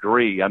everyone would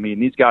agree. I mean,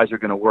 these guys are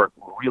going to work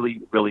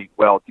really, really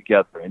well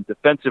together. And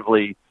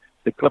defensively,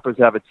 the Clippers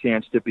have a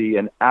chance to be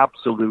an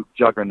absolute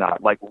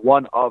juggernaut, like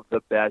one of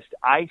the best,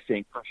 I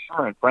think, for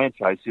sure, in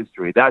franchise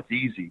history. That's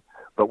easy.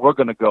 But we're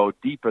going to go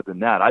deeper than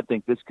that. I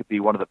think this could be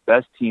one of the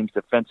best teams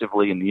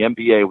defensively in the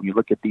NBA when you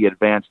look at the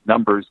advanced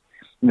numbers,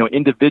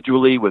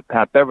 individually with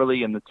Pat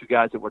Beverly and the two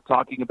guys that we're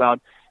talking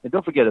about. And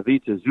don't forget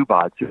Ivica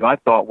Zubac, who I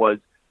thought was,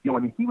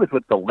 when he was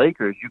with the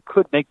Lakers, you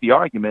could make the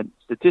argument,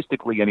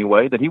 statistically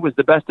anyway, that he was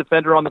the best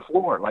defender on the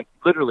floor. Like,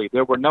 literally,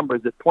 there were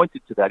numbers that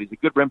pointed to that. He's a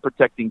good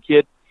rim-protecting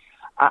kid.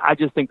 I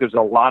just think there's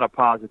a lot of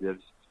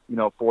positives,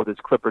 for this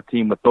Clipper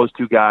team with those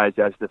two guys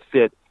as the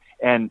fit.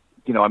 And,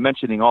 I'm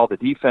mentioning all the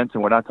defense,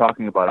 and we're not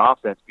talking about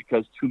offense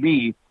because, to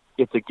me,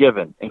 it's a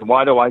given. And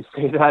why do I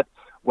say that?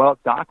 Well,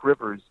 Doc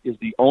Rivers is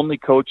the only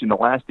coach in the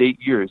last 8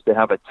 years to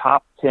have a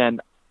top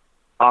 10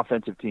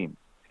 offensive team.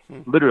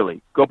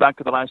 Literally. Go back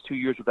to the last 2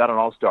 years without an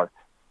all-star.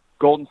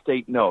 Golden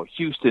State, no.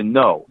 Houston,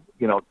 no.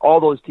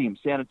 All those teams.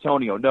 San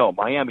Antonio, no.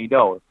 Miami,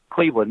 no.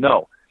 Cleveland,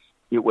 no.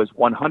 It was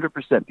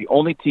 100% the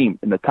only team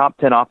in the top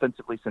 10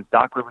 offensively since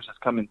Doc Rivers has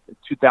come in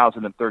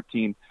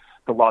 2013,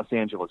 the Los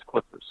Angeles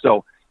Clippers.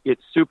 So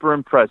it's super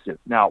impressive.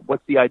 Now,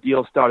 what's the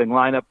ideal starting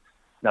lineup?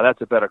 Now,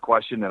 that's a better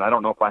question, and I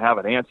don't know if I have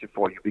an answer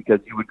for you because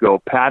you would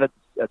go Pat at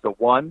the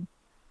 1.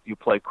 You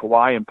play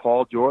Kawhi and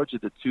Paul George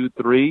at the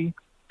 2-3.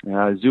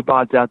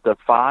 Zubac at the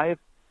 5.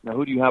 Now,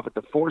 who do you have at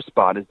the 4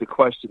 spot is the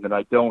question that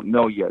I don't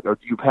know yet. Or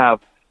do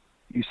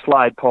you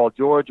slide Paul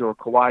George or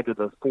Kawhi to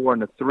the 4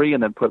 and the 3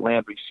 and then put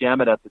Landry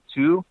Shamet at the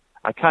 2?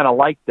 I kind of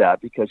like that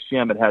because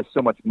Shamet has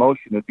so much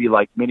motion. It'd be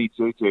like mini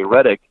J.J.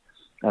 Redick,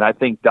 and I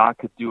think Doc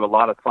could do a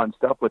lot of fun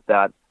stuff with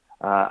that.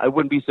 I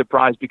wouldn't be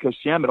surprised because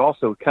Shamet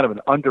also kind of an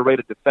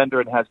underrated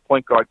defender and has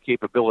point guard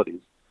capabilities.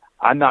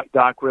 I'm not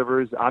Doc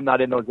Rivers. I'm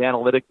not in those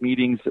analytic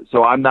meetings,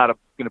 so I'm not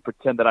going to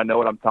pretend that I know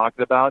what I'm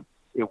talking about.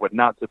 It would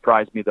not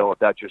surprise me, though, if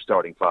that's your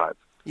starting 5.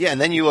 Yeah,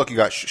 and then you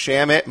got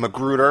Shamet,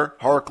 Magruder,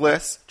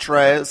 Harkless,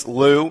 Trez,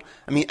 Lou.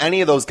 I mean, any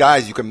of those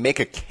guys, you can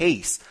make a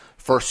case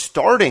for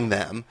starting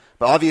them,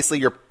 but obviously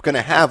you're going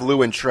to have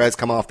Lou and Trez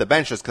come off the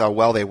bench just because how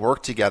well they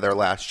worked together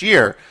last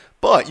year.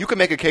 But you can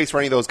make a case for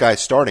any of those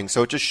guys starting.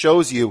 So it just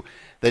shows you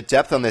the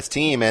depth on this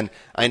team. And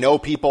I know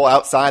people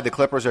outside the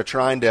Clippers are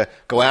trying to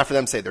go after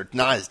them, say they're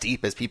not as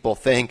deep as people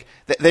think.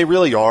 They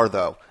really are,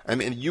 though. I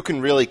mean, you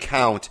can really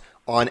count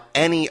on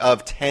any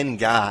of 10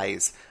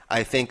 guys,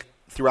 I think,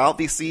 throughout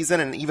the season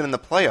and even in the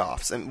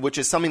playoffs, which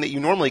is something that you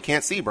normally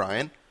can't see,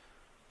 Brian.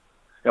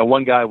 Yeah,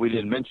 one guy we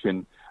didn't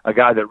mention, a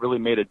guy that really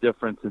made a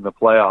difference in the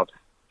playoffs,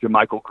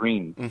 JaMychal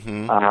Green.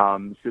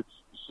 Mm-hmm. Should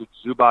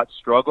Zubac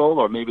struggle,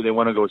 or maybe they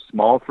want to go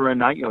small for a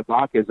night?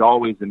 Doc is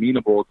always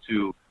amenable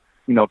to,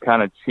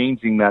 kind of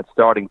changing that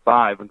starting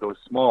 5 and go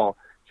small.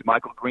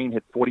 JaMychal Green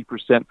hit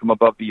 40% from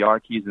above the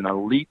arc. He's an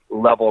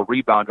elite-level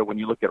rebounder. When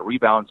you look at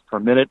rebounds per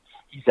minute,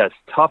 he's as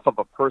tough of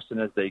a person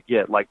as they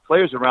get. Like,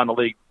 players around the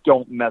league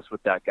don't mess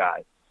with that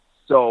guy.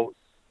 So,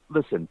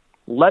 listen,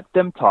 let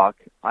them talk.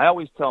 I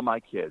always tell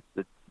my kids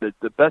that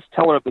the best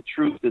teller of the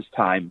truth is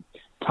time.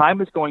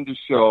 Time is going to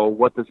show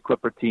what this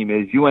Clipper team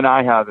is. You and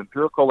I have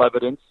empirical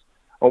evidence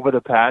over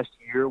the past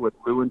year with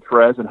Lou and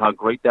Trez and how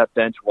great that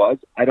bench was.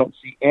 I don't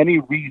see any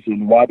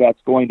reason why that's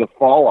going to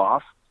fall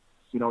off.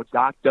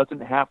 Doc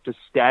doesn't have to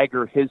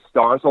stagger his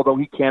stars, although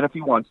he can if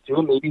he wants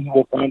to. Maybe he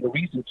will find a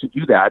reason to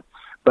do that.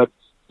 But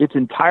it's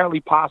entirely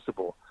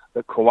possible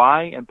that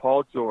Kawhi and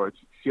Paul George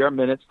share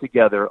minutes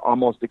together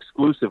almost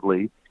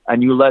exclusively,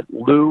 and you let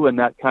Lou and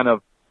that kind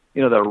of,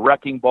 the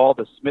wrecking ball,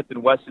 the Smith &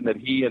 Wesson that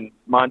he and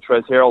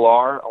Montrezl Harrell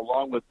are,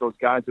 along with those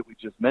guys that we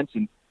just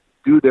mentioned,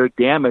 do their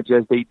damage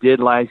as they did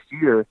last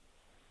year.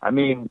 I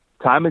mean,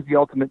 time is the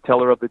ultimate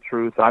teller of the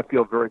truth. I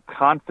feel very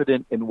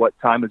confident in what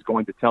time is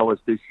going to tell us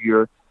this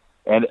year.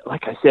 And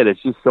like I said,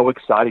 it's just so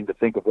exciting to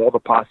think of all the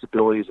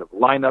possibilities of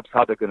lineups,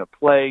 how they're going to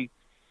play.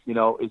 You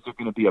know, is there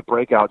going to be a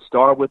breakout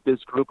star with this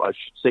group? I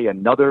should say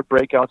another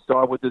breakout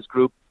star with this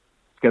group.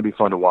 It's going to be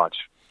fun to watch.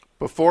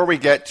 Before we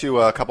get to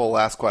a couple of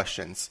last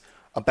questions,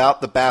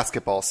 about the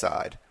basketball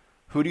side,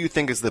 who do you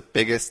think is the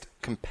biggest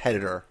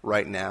competitor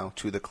right now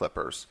to the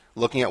Clippers?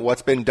 Looking at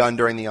what's been done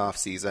during the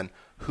offseason,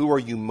 who are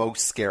you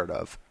most scared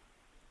of?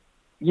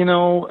 You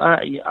know,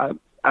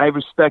 I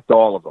respect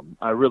all of them.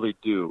 I really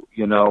do,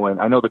 you know, and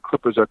I know the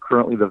Clippers are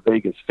currently the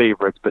Vegas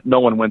favorites, but no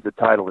one wins a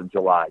title in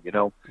July, you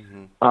know.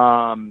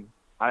 Mm-hmm.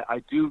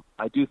 I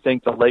do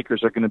think the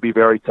Lakers are going to be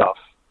very tough.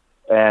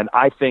 And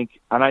I think,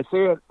 and I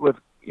say it with,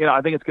 you know,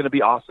 I think it's going to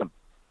be awesome.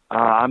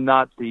 I'm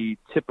not the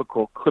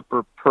typical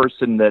Clipper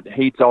person that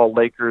hates all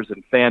Lakers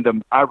and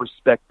fandom. I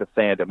respect the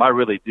fandom. I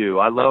really do.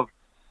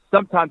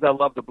 Sometimes I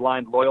love the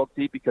blind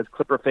loyalty because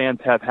Clipper fans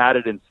have had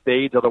it in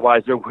spades.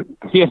 Otherwise, there wouldn't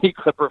be any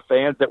Clipper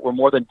fans that were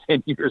more than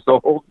 10 years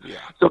old. Yeah.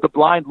 So the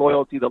blind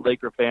loyalty that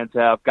Laker fans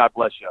have, God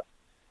bless you.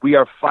 We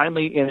are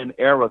finally in an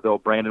era, though,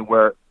 Brandon,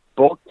 where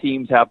both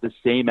teams have the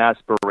same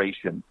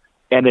aspiration.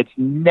 And it's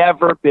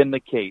never been the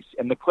case.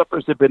 And the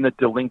Clippers have been the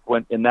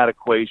delinquent in that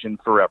equation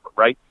forever,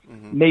 right?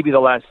 Mm-hmm. Maybe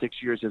the last 6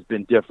 years has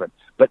been different.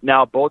 But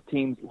now both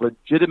teams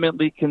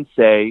legitimately can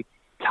say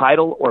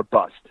title or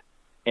bust.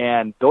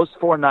 And those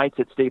 4 nights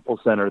at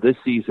Staples Center this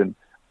season,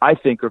 I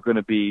think, are going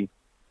to be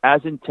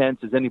as intense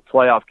as any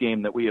playoff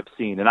game that we have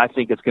seen. And I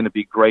think it's going to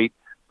be great.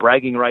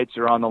 Bragging rights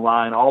are on the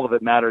line. All of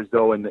it matters,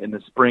 though, in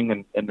the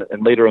spring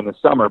and later in the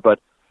summer. But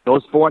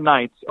those 4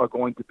 nights are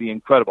going to be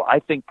incredible. I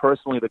think,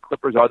 personally, the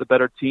Clippers are the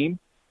better team,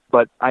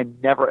 but I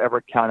never,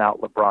 ever count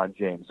out LeBron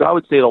James. So I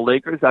would say the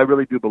Lakers. I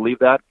really do believe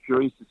that.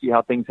 Curious to see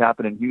how things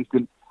happen in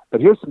Houston.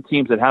 But here's some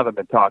teams that haven't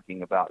been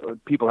talking about, or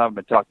people haven't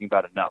been talking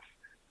about enough.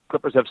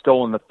 Clippers have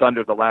stolen the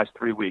thunder the last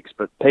 3 weeks,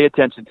 but pay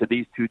attention to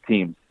these 2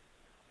 teams,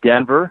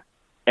 Denver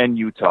and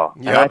Utah.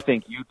 Yep. And I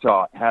think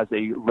Utah has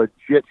a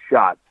legit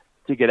shot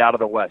to get out of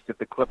the West if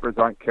the Clippers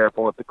aren't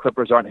careful, if the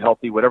Clippers aren't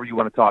healthy, whatever you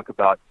want to talk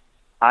about.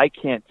 I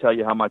can't tell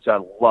you how much I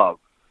love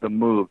the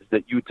moves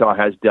that Utah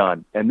has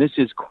done. And this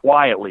is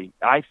quietly,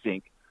 I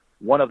think,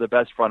 one of the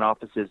best front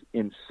offices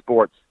in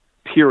sports,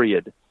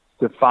 period,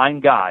 to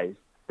find guys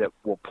that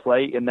will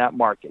play in that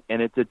market.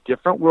 And it's a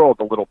different world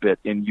a little bit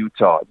in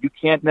Utah. You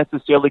can't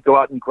necessarily go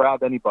out and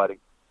grab anybody.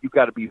 You've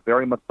got to be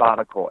very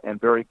methodical and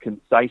very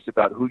concise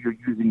about who you're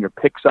using your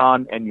picks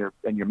on and your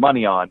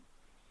money on.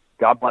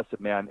 God bless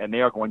it, man. And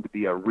they are going to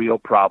be a real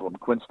problem.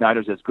 Quinn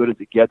Snyder's as good as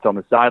it gets on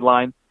the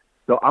sideline.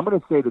 So I'm going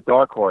to say the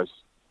dark horse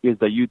is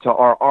the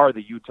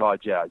Utah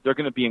Jazz. They're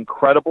going to be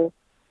incredible.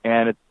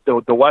 And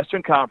the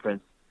Western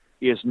Conference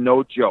is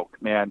no joke,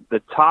 man.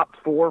 The top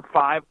 4 or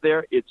 5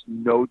 there, it's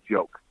no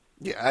joke.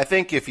 Yeah, I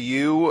think if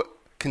you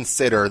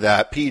consider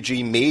that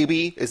PG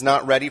maybe is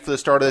not ready for the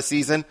start of the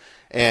season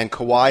and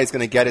Kawhi is going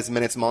to get his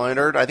minutes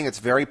monitored, I think it's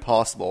very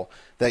possible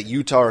that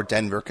Utah or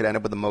Denver could end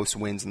up with the most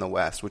wins in the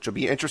West, which will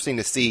be interesting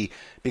to see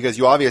because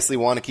you obviously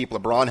want to keep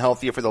LeBron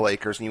healthier for the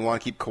Lakers and you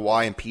want to keep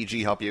Kawhi and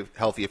PG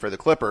healthier for the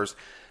Clippers.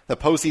 The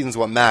postseason is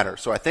what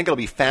matters. So I think it'll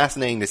be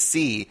fascinating to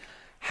see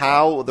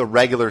how the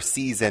regular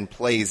season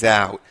plays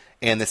out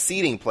and the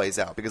seeding plays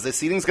out, because the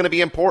seeding is going to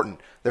be important.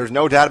 There's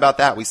no doubt about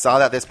that. We saw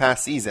that this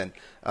past season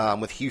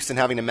with Houston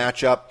having to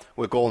match up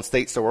with Golden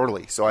State so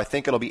early. So I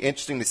think it'll be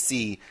interesting to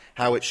see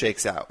how it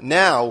shakes out.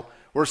 Now,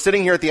 we're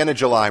sitting here at the end of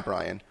July,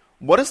 Brian.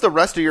 What does the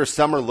rest of your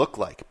summer look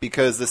like?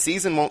 Because the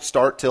season won't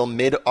start till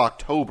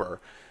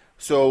mid-October.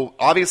 So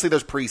obviously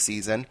there's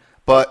preseason,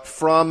 but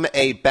from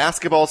a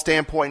basketball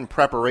standpoint and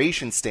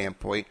preparation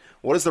standpoint,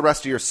 what does the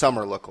rest of your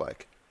summer look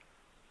like?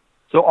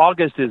 So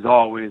August is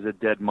always a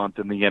dead month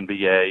in the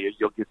NBA.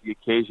 You'll get the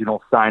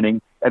occasional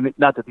signing, and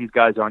not that these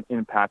guys aren't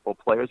impactful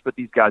players, but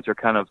these guys are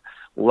kind of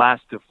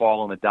last to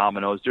fall on the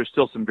dominoes. There's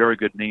still some very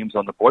good names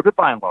on the board, but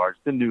by and large,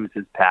 the news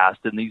has passed,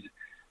 and these,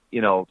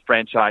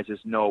 franchises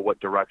know what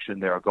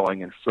direction they're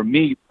going. And for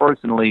me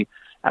personally,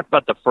 at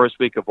about the first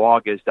week of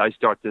August, I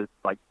start to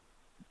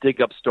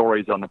dig up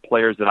stories on the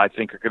players that I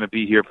think are going to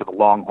be here for the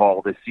long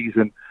haul this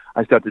season.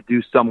 I start to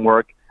do some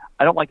work.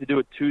 I don't like to do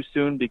it too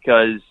soon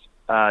because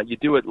you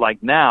do it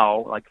like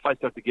now, like if I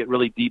start to get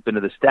really deep into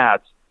the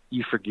stats,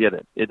 you forget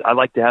it. I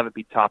like to have it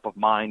be top of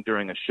mind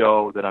during a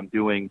show that I'm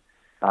doing.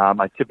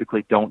 I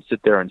typically don't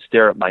sit there and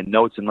stare at my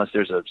notes unless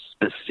there's a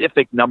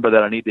specific number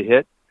that I need to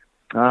hit.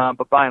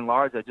 But by and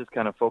large, I just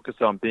kind of focus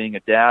on being a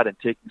dad and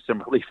taking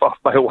some relief off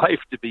my wife,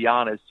 to be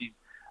honest.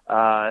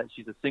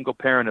 She's a single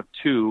parent of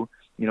 2,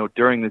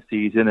 during the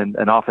season,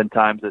 and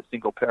oftentimes a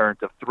single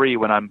parent of 3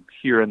 when I'm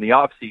here in the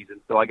off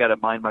season. So I got to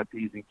mind my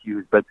P's and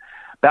Q's. But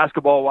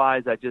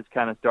basketball-wise, I just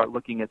kind of start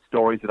looking at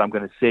stories that I'm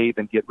going to save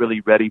and get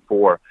really ready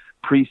for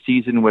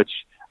preseason, which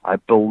I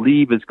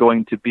believe is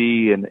going to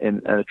be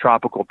in a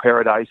tropical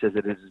paradise as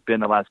it has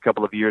been the last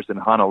couple of years in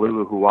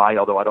Honolulu, Hawaii,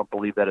 although I don't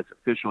believe that it's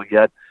official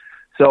yet.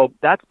 So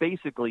that's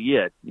basically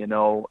it.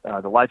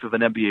 The life of an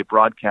NBA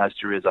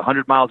broadcaster is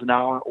 100 miles an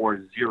hour or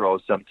 0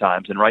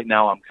 sometimes. And right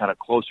now I'm kind of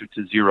closer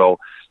to 0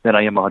 than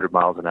I am 100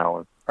 miles an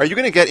hour. Are you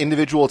going to get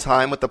individual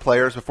time with the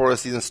players before the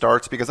season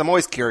starts? Because I'm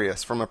always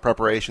curious from a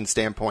preparation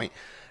standpoint.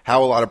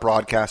 how a lot of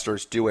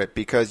broadcasters do it,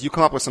 because you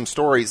come up with some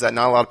stories that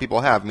not a lot of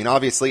people have. I mean,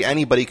 obviously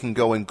anybody can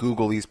go and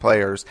Google these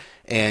players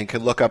and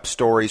can look up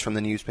stories from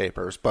the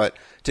newspapers, but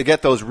to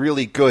get those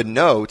really good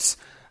notes,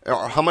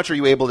 how much are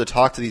you able to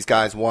talk to these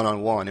guys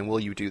one-on-one, and will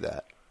you do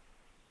that?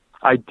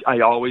 I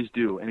always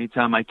do,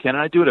 anytime I can, and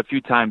I do it a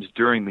few times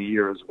during the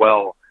year as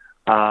well.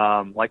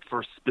 Like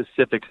for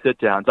specific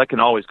sit-downs, I can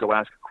always go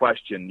ask a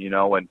question,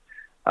 and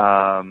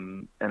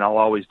I'll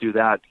always do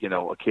that,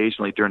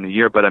 occasionally during the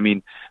year. But I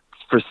mean,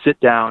 for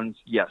sit-downs,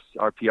 yes,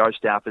 our PR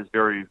staff is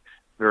very,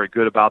 very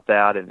good about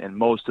that, and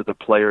most of the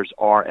players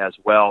are as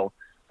well.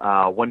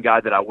 One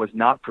guy that I was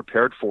not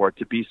prepared for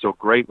to be so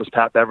great was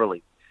Pat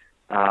Beverly.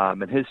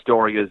 And his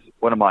story is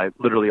one of my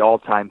literally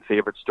all-time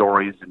favorite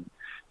stories, and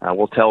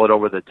we'll tell it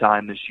over the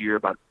time this year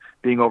about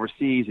being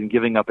overseas and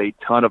giving up a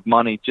ton of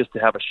money just to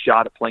have a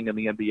shot at playing in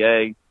the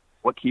NBA,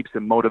 what keeps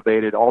him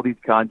motivated, all these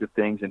kinds of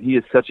things. And he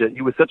was such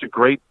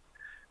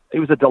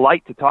a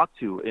delight to talk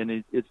to,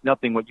 and it's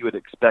nothing what you would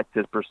expect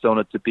his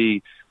persona to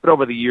be. But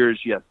over the years,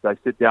 yes, I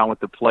sit down with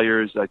the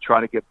players, I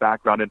try to get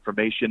background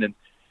information, and,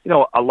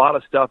 a lot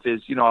of stuff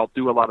is, I'll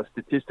do a lot of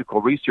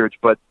statistical research,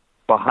 but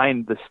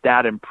behind the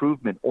stat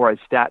improvement or a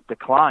stat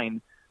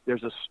decline,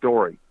 there's a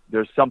story.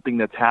 There's something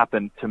that's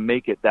happened to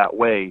make it that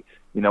way,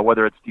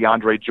 whether it's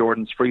DeAndre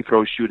Jordan's free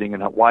throw shooting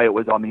and why it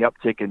was on the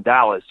uptick in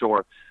Dallas,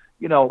 or,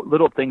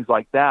 little things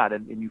like that.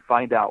 And you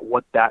find out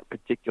what that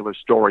particular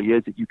story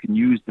is that you can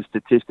use the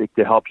statistic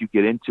to help you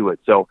get into it.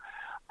 So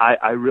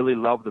I really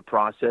love the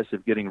process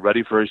of getting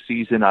ready for a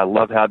season. I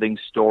love having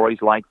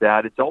stories like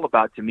that. It's all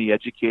about, to me,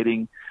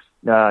 educating,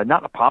 not in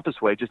a pompous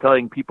way, just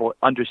letting people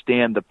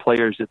understand the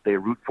players that they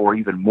root for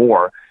even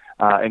more.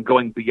 And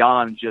going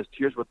beyond just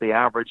here's what they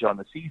average on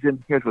the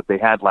season, here's what they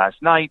had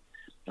last night.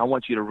 I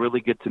want you to really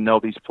get to know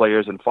these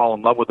players and fall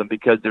in love with them,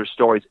 because their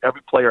stories,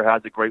 every player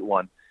has a great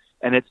one.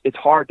 And it's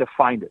hard to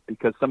find it,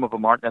 because some of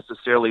them aren't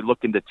necessarily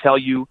looking to tell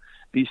you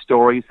these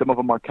stories. Some of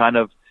them are kind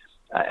of,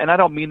 and I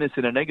don't mean this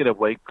in a negative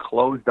way,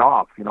 closed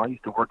off. I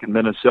used to work in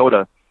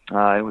Minnesota.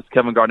 It was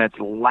Kevin Garnett's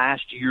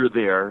last year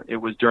there. It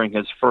was during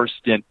his first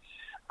stint.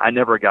 I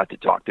never got to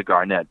talk to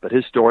Garnett, but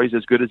his story is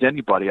as good as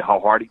anybody, how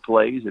hard he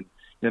plays. And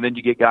then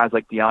you get guys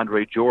like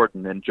DeAndre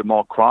Jordan and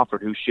Jamal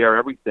Crawford who share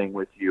everything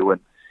with you.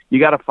 And you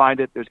got to find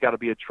it. There's got to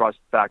be a trust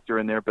factor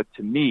in there. But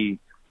to me,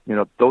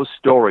 those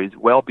stories,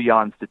 well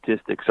beyond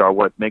statistics, are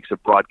what makes a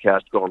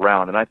broadcast go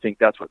around. And I think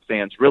that's what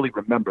fans really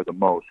remember the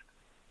most.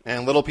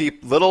 And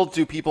little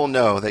do people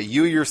know that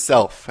you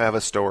yourself have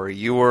a story.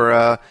 You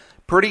were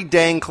pretty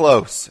dang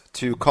close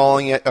to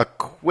calling it a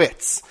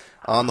quits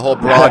on the whole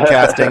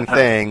broadcasting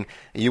thing.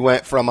 You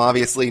went from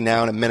obviously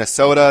now to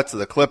Minnesota to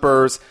the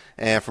Clippers,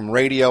 and from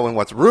radio and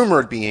what's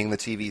rumored being the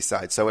TV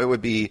side. So it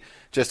would be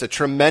just a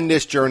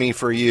tremendous journey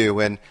for you.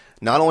 And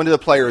not only do the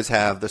players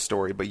have the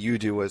story, but you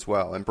do as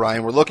well. And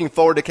Brian, we're looking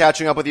forward to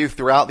catching up with you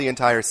throughout the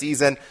entire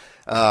season.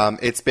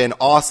 It's been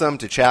awesome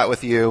to chat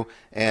with you,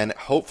 and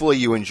hopefully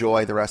you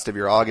enjoy the rest of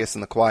your August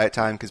and the quiet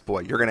time, because,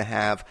 boy, you're going to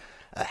have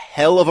a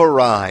hell of a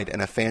ride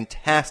and a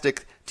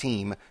fantastic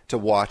team to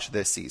watch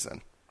this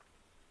season.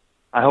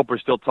 I hope we're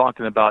still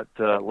talking about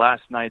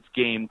last night's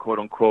game, quote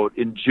unquote,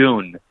 in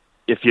June,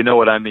 if you know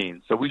what I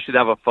mean. So we should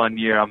have a fun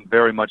year. I'm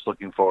very much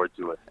looking forward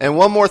to it. And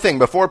one more thing,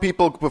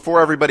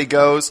 before everybody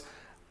goes,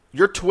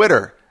 your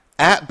Twitter,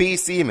 at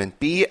 @BSieman,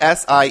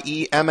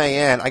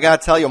 BSIEMAN. I got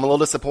to tell you, I'm a little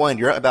disappointed.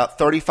 You're at about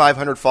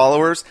 3,500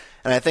 followers,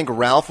 and I think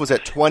Ralph was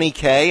at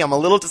 20K. I'm a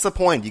little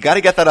disappointed. You got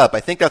to get that up.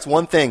 I think that's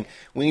one thing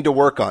we need to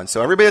work on.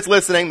 So everybody that's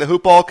listening, the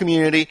Hoopball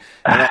community,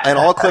 and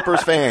all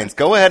Clippers fans,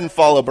 go ahead and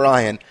follow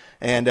Brian.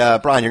 And,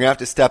 Brian, you're going to have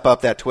to step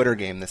up that Twitter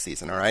game this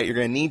season, all right? You're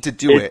going to need to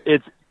do it.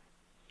 It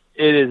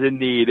is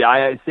indeed.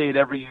 I say it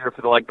every year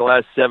for the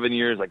last 7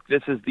 years, like,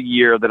 this is the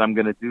year that I'm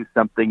going to do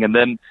something. And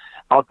then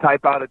I'll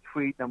type out a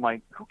tweet, and I'm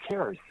like, who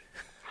cares?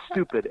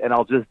 Stupid. And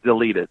I'll just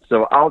delete it.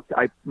 So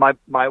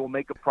I will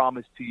make a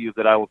promise to you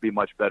that I will be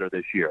much better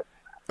this year.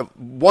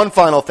 One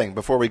final thing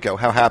before we go.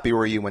 How happy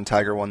were you when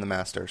Tiger won the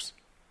Masters?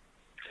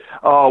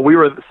 Oh, we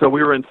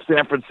were in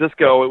San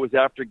Francisco. It was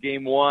after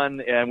game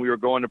one, and we were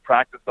going to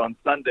practice on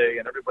Sunday,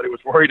 and everybody was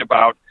worried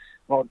about,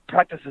 well,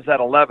 practice is at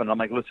 11. I'm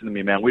like, listen to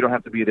me, man. We don't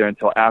have to be there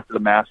until after the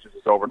Masters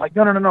is over. I'm like,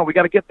 no. We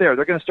got to get there.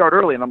 They're going to start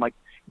early. And I'm like,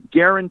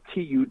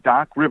 guarantee you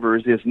Doc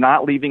Rivers is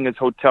not leaving his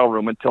hotel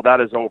room until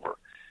that is over.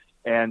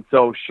 And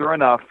so sure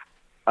enough,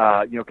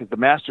 because the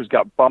Masters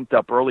got bumped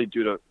up early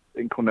due to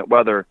inclement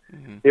weather,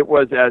 It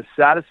was as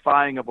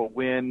satisfying of a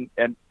win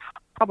and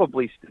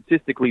probably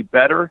statistically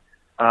better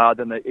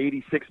than the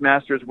 86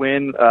 Masters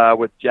win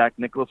with Jack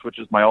Nicklaus, which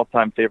is my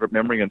all-time favorite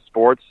memory in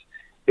sports.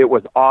 It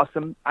was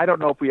awesome. I don't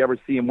know if we ever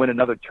see him win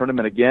another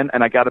tournament again,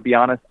 and I got to be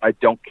honest, I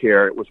don't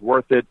care. It was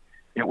worth it.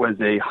 It was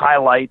a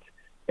highlight,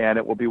 and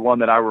it will be one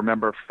that I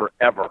remember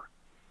forever.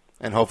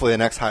 And hopefully the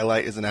next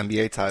highlight is an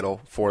NBA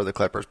title for the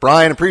Clippers.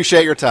 Brian,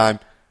 appreciate your time.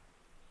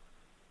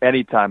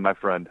 Anytime, my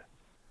friend.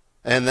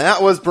 And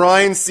that was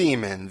Brian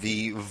Sieman,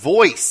 the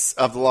voice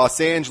of the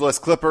Los Angeles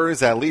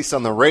Clippers, at least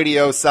on the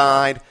radio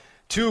side,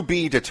 to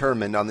be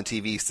determined on the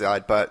TV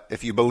side, but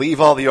if you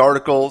believe all the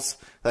articles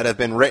that have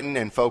been written,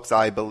 and folks,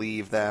 I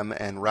believe them,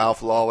 and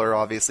Ralph Lawler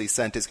obviously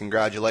sent his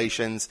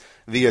congratulations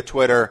via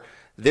Twitter,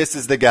 this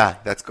is the guy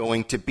that's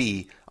going to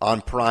be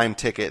on Prime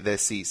Ticket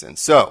this season.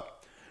 So,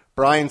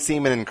 Brian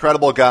Sieman, an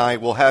incredible guy.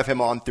 We'll have him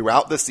on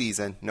throughout the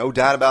season. No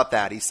doubt about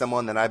that. He's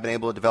someone that I've been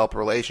able to develop a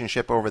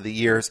relationship over the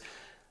years.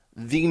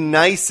 The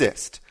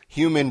nicest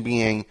human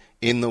being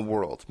in the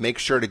world. Make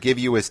sure to give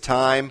you his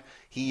time.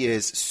 He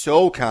is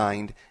so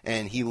kind,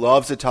 and he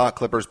loves to talk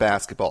Clippers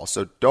basketball.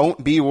 So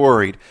don't be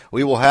worried.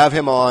 We will have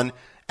him on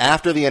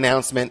after the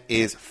announcement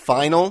is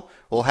final.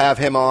 We'll have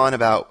him on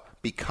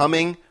about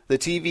becoming the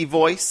TV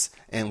voice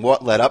and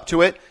what led up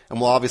to it. And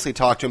we'll obviously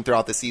talk to him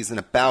throughout the season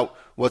about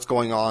what's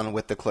going on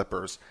with the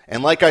Clippers.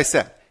 And like I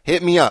said,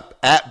 hit me up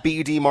at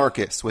BD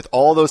Marcus with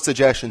all those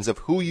suggestions of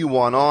who you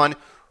want on,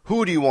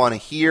 who do you want to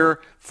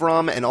hear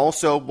from, and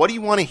also what do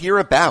you want to hear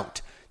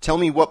about. Tell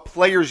me what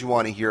players you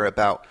want to hear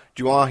about.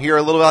 Do you want to hear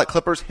a little about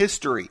Clippers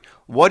history?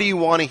 What do you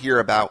want to hear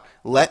about?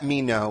 Let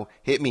me know.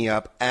 Hit me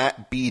up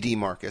at BD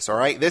Marcus. All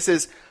right, this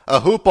is a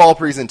Hoop Ball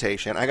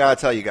presentation. I got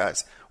to tell you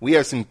guys, we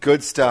have some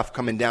good stuff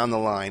coming down the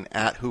line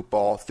at Hoop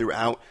Ball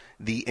throughout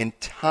the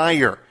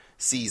entire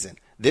season.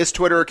 This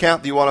Twitter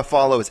account that you want to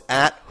follow is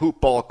at Hoop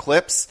Ball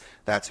Clips.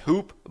 That's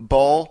Hoop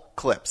Ball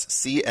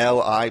Clips,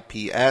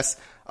 CLIPS.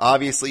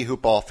 Obviously,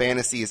 Hoop Ball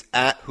Fantasy is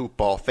at Hoop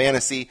Ball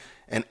Fantasy,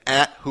 and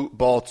at Hoop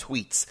Ball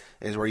Tweets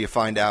is where you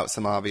find out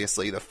some,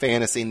 obviously, the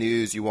fantasy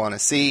news you want to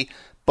see.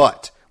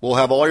 But we'll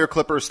have all your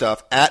Clippers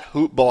stuff at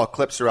Hoop Ball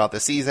Clips throughout the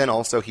season,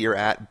 also here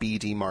at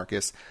BD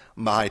Marcus,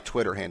 my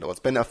Twitter handle. It's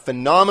been a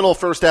phenomenal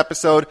first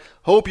episode.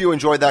 Hope you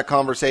enjoyed that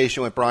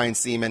conversation with Brian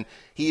Sieman.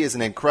 He is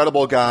an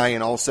incredible guy,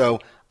 and also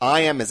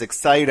I am as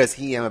excited as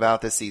he am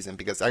about this season,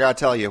 because I got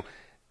to tell you,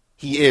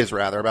 he is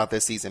rather about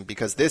this season,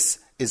 because this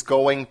is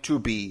going to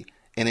be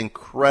an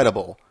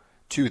incredible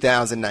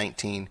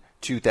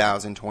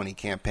 2019-2020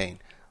 campaign.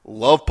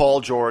 Love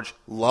Paul George,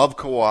 love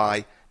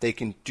Kawhi. They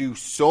can do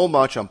so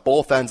much on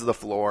both ends of the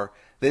floor.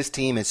 This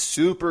team is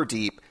super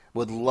deep.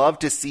 Would love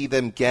to see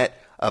them get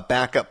a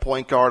backup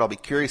point guard. I'll be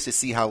curious to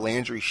see how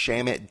Landry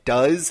Shamet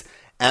does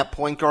at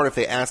point guard if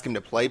they ask him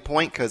to play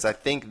point, because I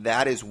think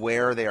that is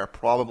where they are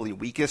probably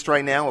weakest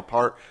right now,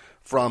 apart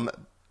from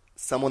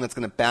someone that's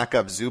going to back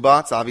up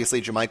Zubats.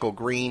 Obviously, JaMychal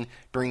Green,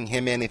 bringing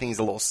him in, I think he's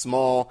a little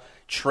small.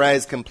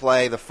 Trez can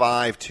play the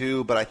 5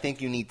 too, but I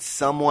think you need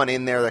someone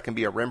in there that can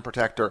be a rim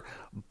protector.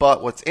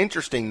 But what's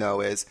interesting,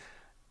 though, is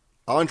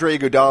Andre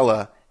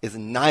Iguodala is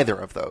neither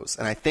of those,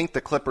 and I think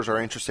the Clippers are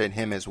interested in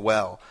him as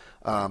well.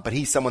 But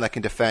he's someone that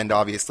can defend,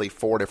 obviously,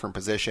 4 different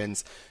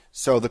positions.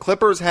 So the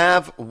Clippers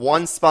have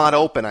one spot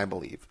open, I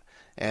believe,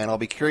 and I'll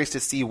be curious to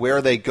see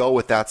where they go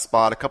with that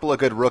spot. A couple of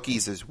good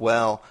rookies as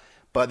well.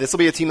 But this will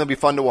be a team that will be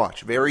fun to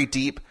watch. Very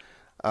deep.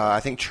 I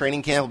think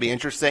training camp will be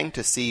interesting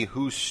to see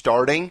who's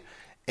starting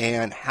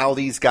and how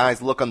these guys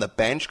look on the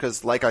bench.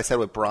 Because like I said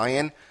with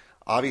Brian,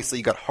 obviously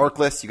you got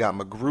Harkless, you got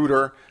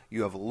Magruder,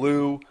 you have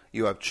Lou,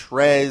 you have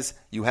Trez,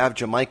 you have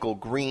JaMychal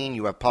Green,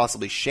 you have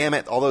possibly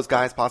Shamet, all those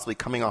guys possibly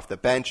coming off the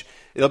bench.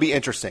 It'll be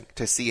interesting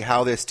to see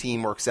how this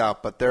team works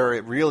out. But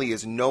there really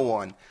is no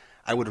one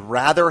I would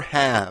rather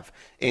have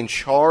in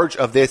charge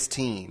of this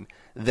team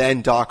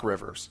than Doc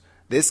Rivers.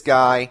 This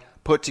guy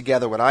put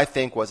together what I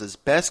think was his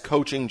best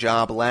coaching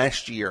job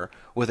last year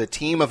with a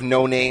team of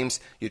no-names.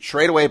 You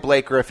trade away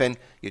Blake Griffin,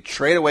 you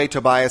trade away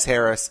Tobias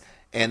Harris,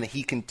 and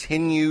he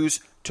continues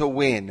to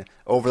win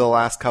over the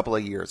last couple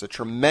of years. A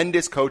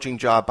tremendous coaching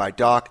job by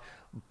Doc.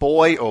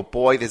 Boy, oh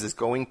boy, this is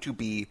going to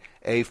be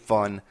a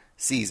fun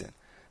season.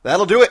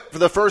 That'll do it for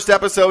the first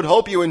episode.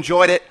 Hope you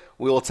enjoyed it.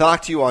 We will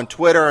talk to you on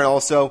Twitter, and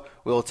also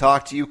we will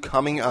talk to you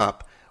coming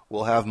up.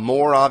 We'll have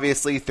more,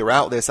 obviously,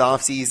 throughout this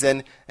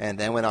offseason, and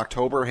then when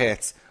October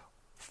hits,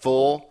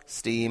 full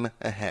steam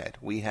ahead.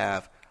 We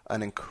have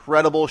an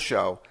incredible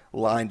show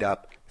lined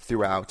up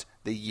throughout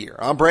the year.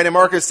 I'm Brandon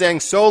Marcus saying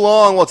so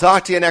long. We'll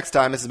talk to you next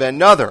time. This has been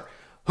another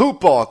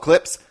Hoop Ball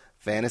Clips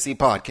Fantasy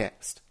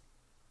Podcast.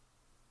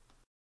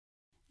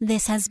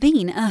 This has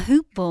been a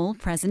Hoop Ball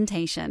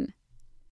presentation.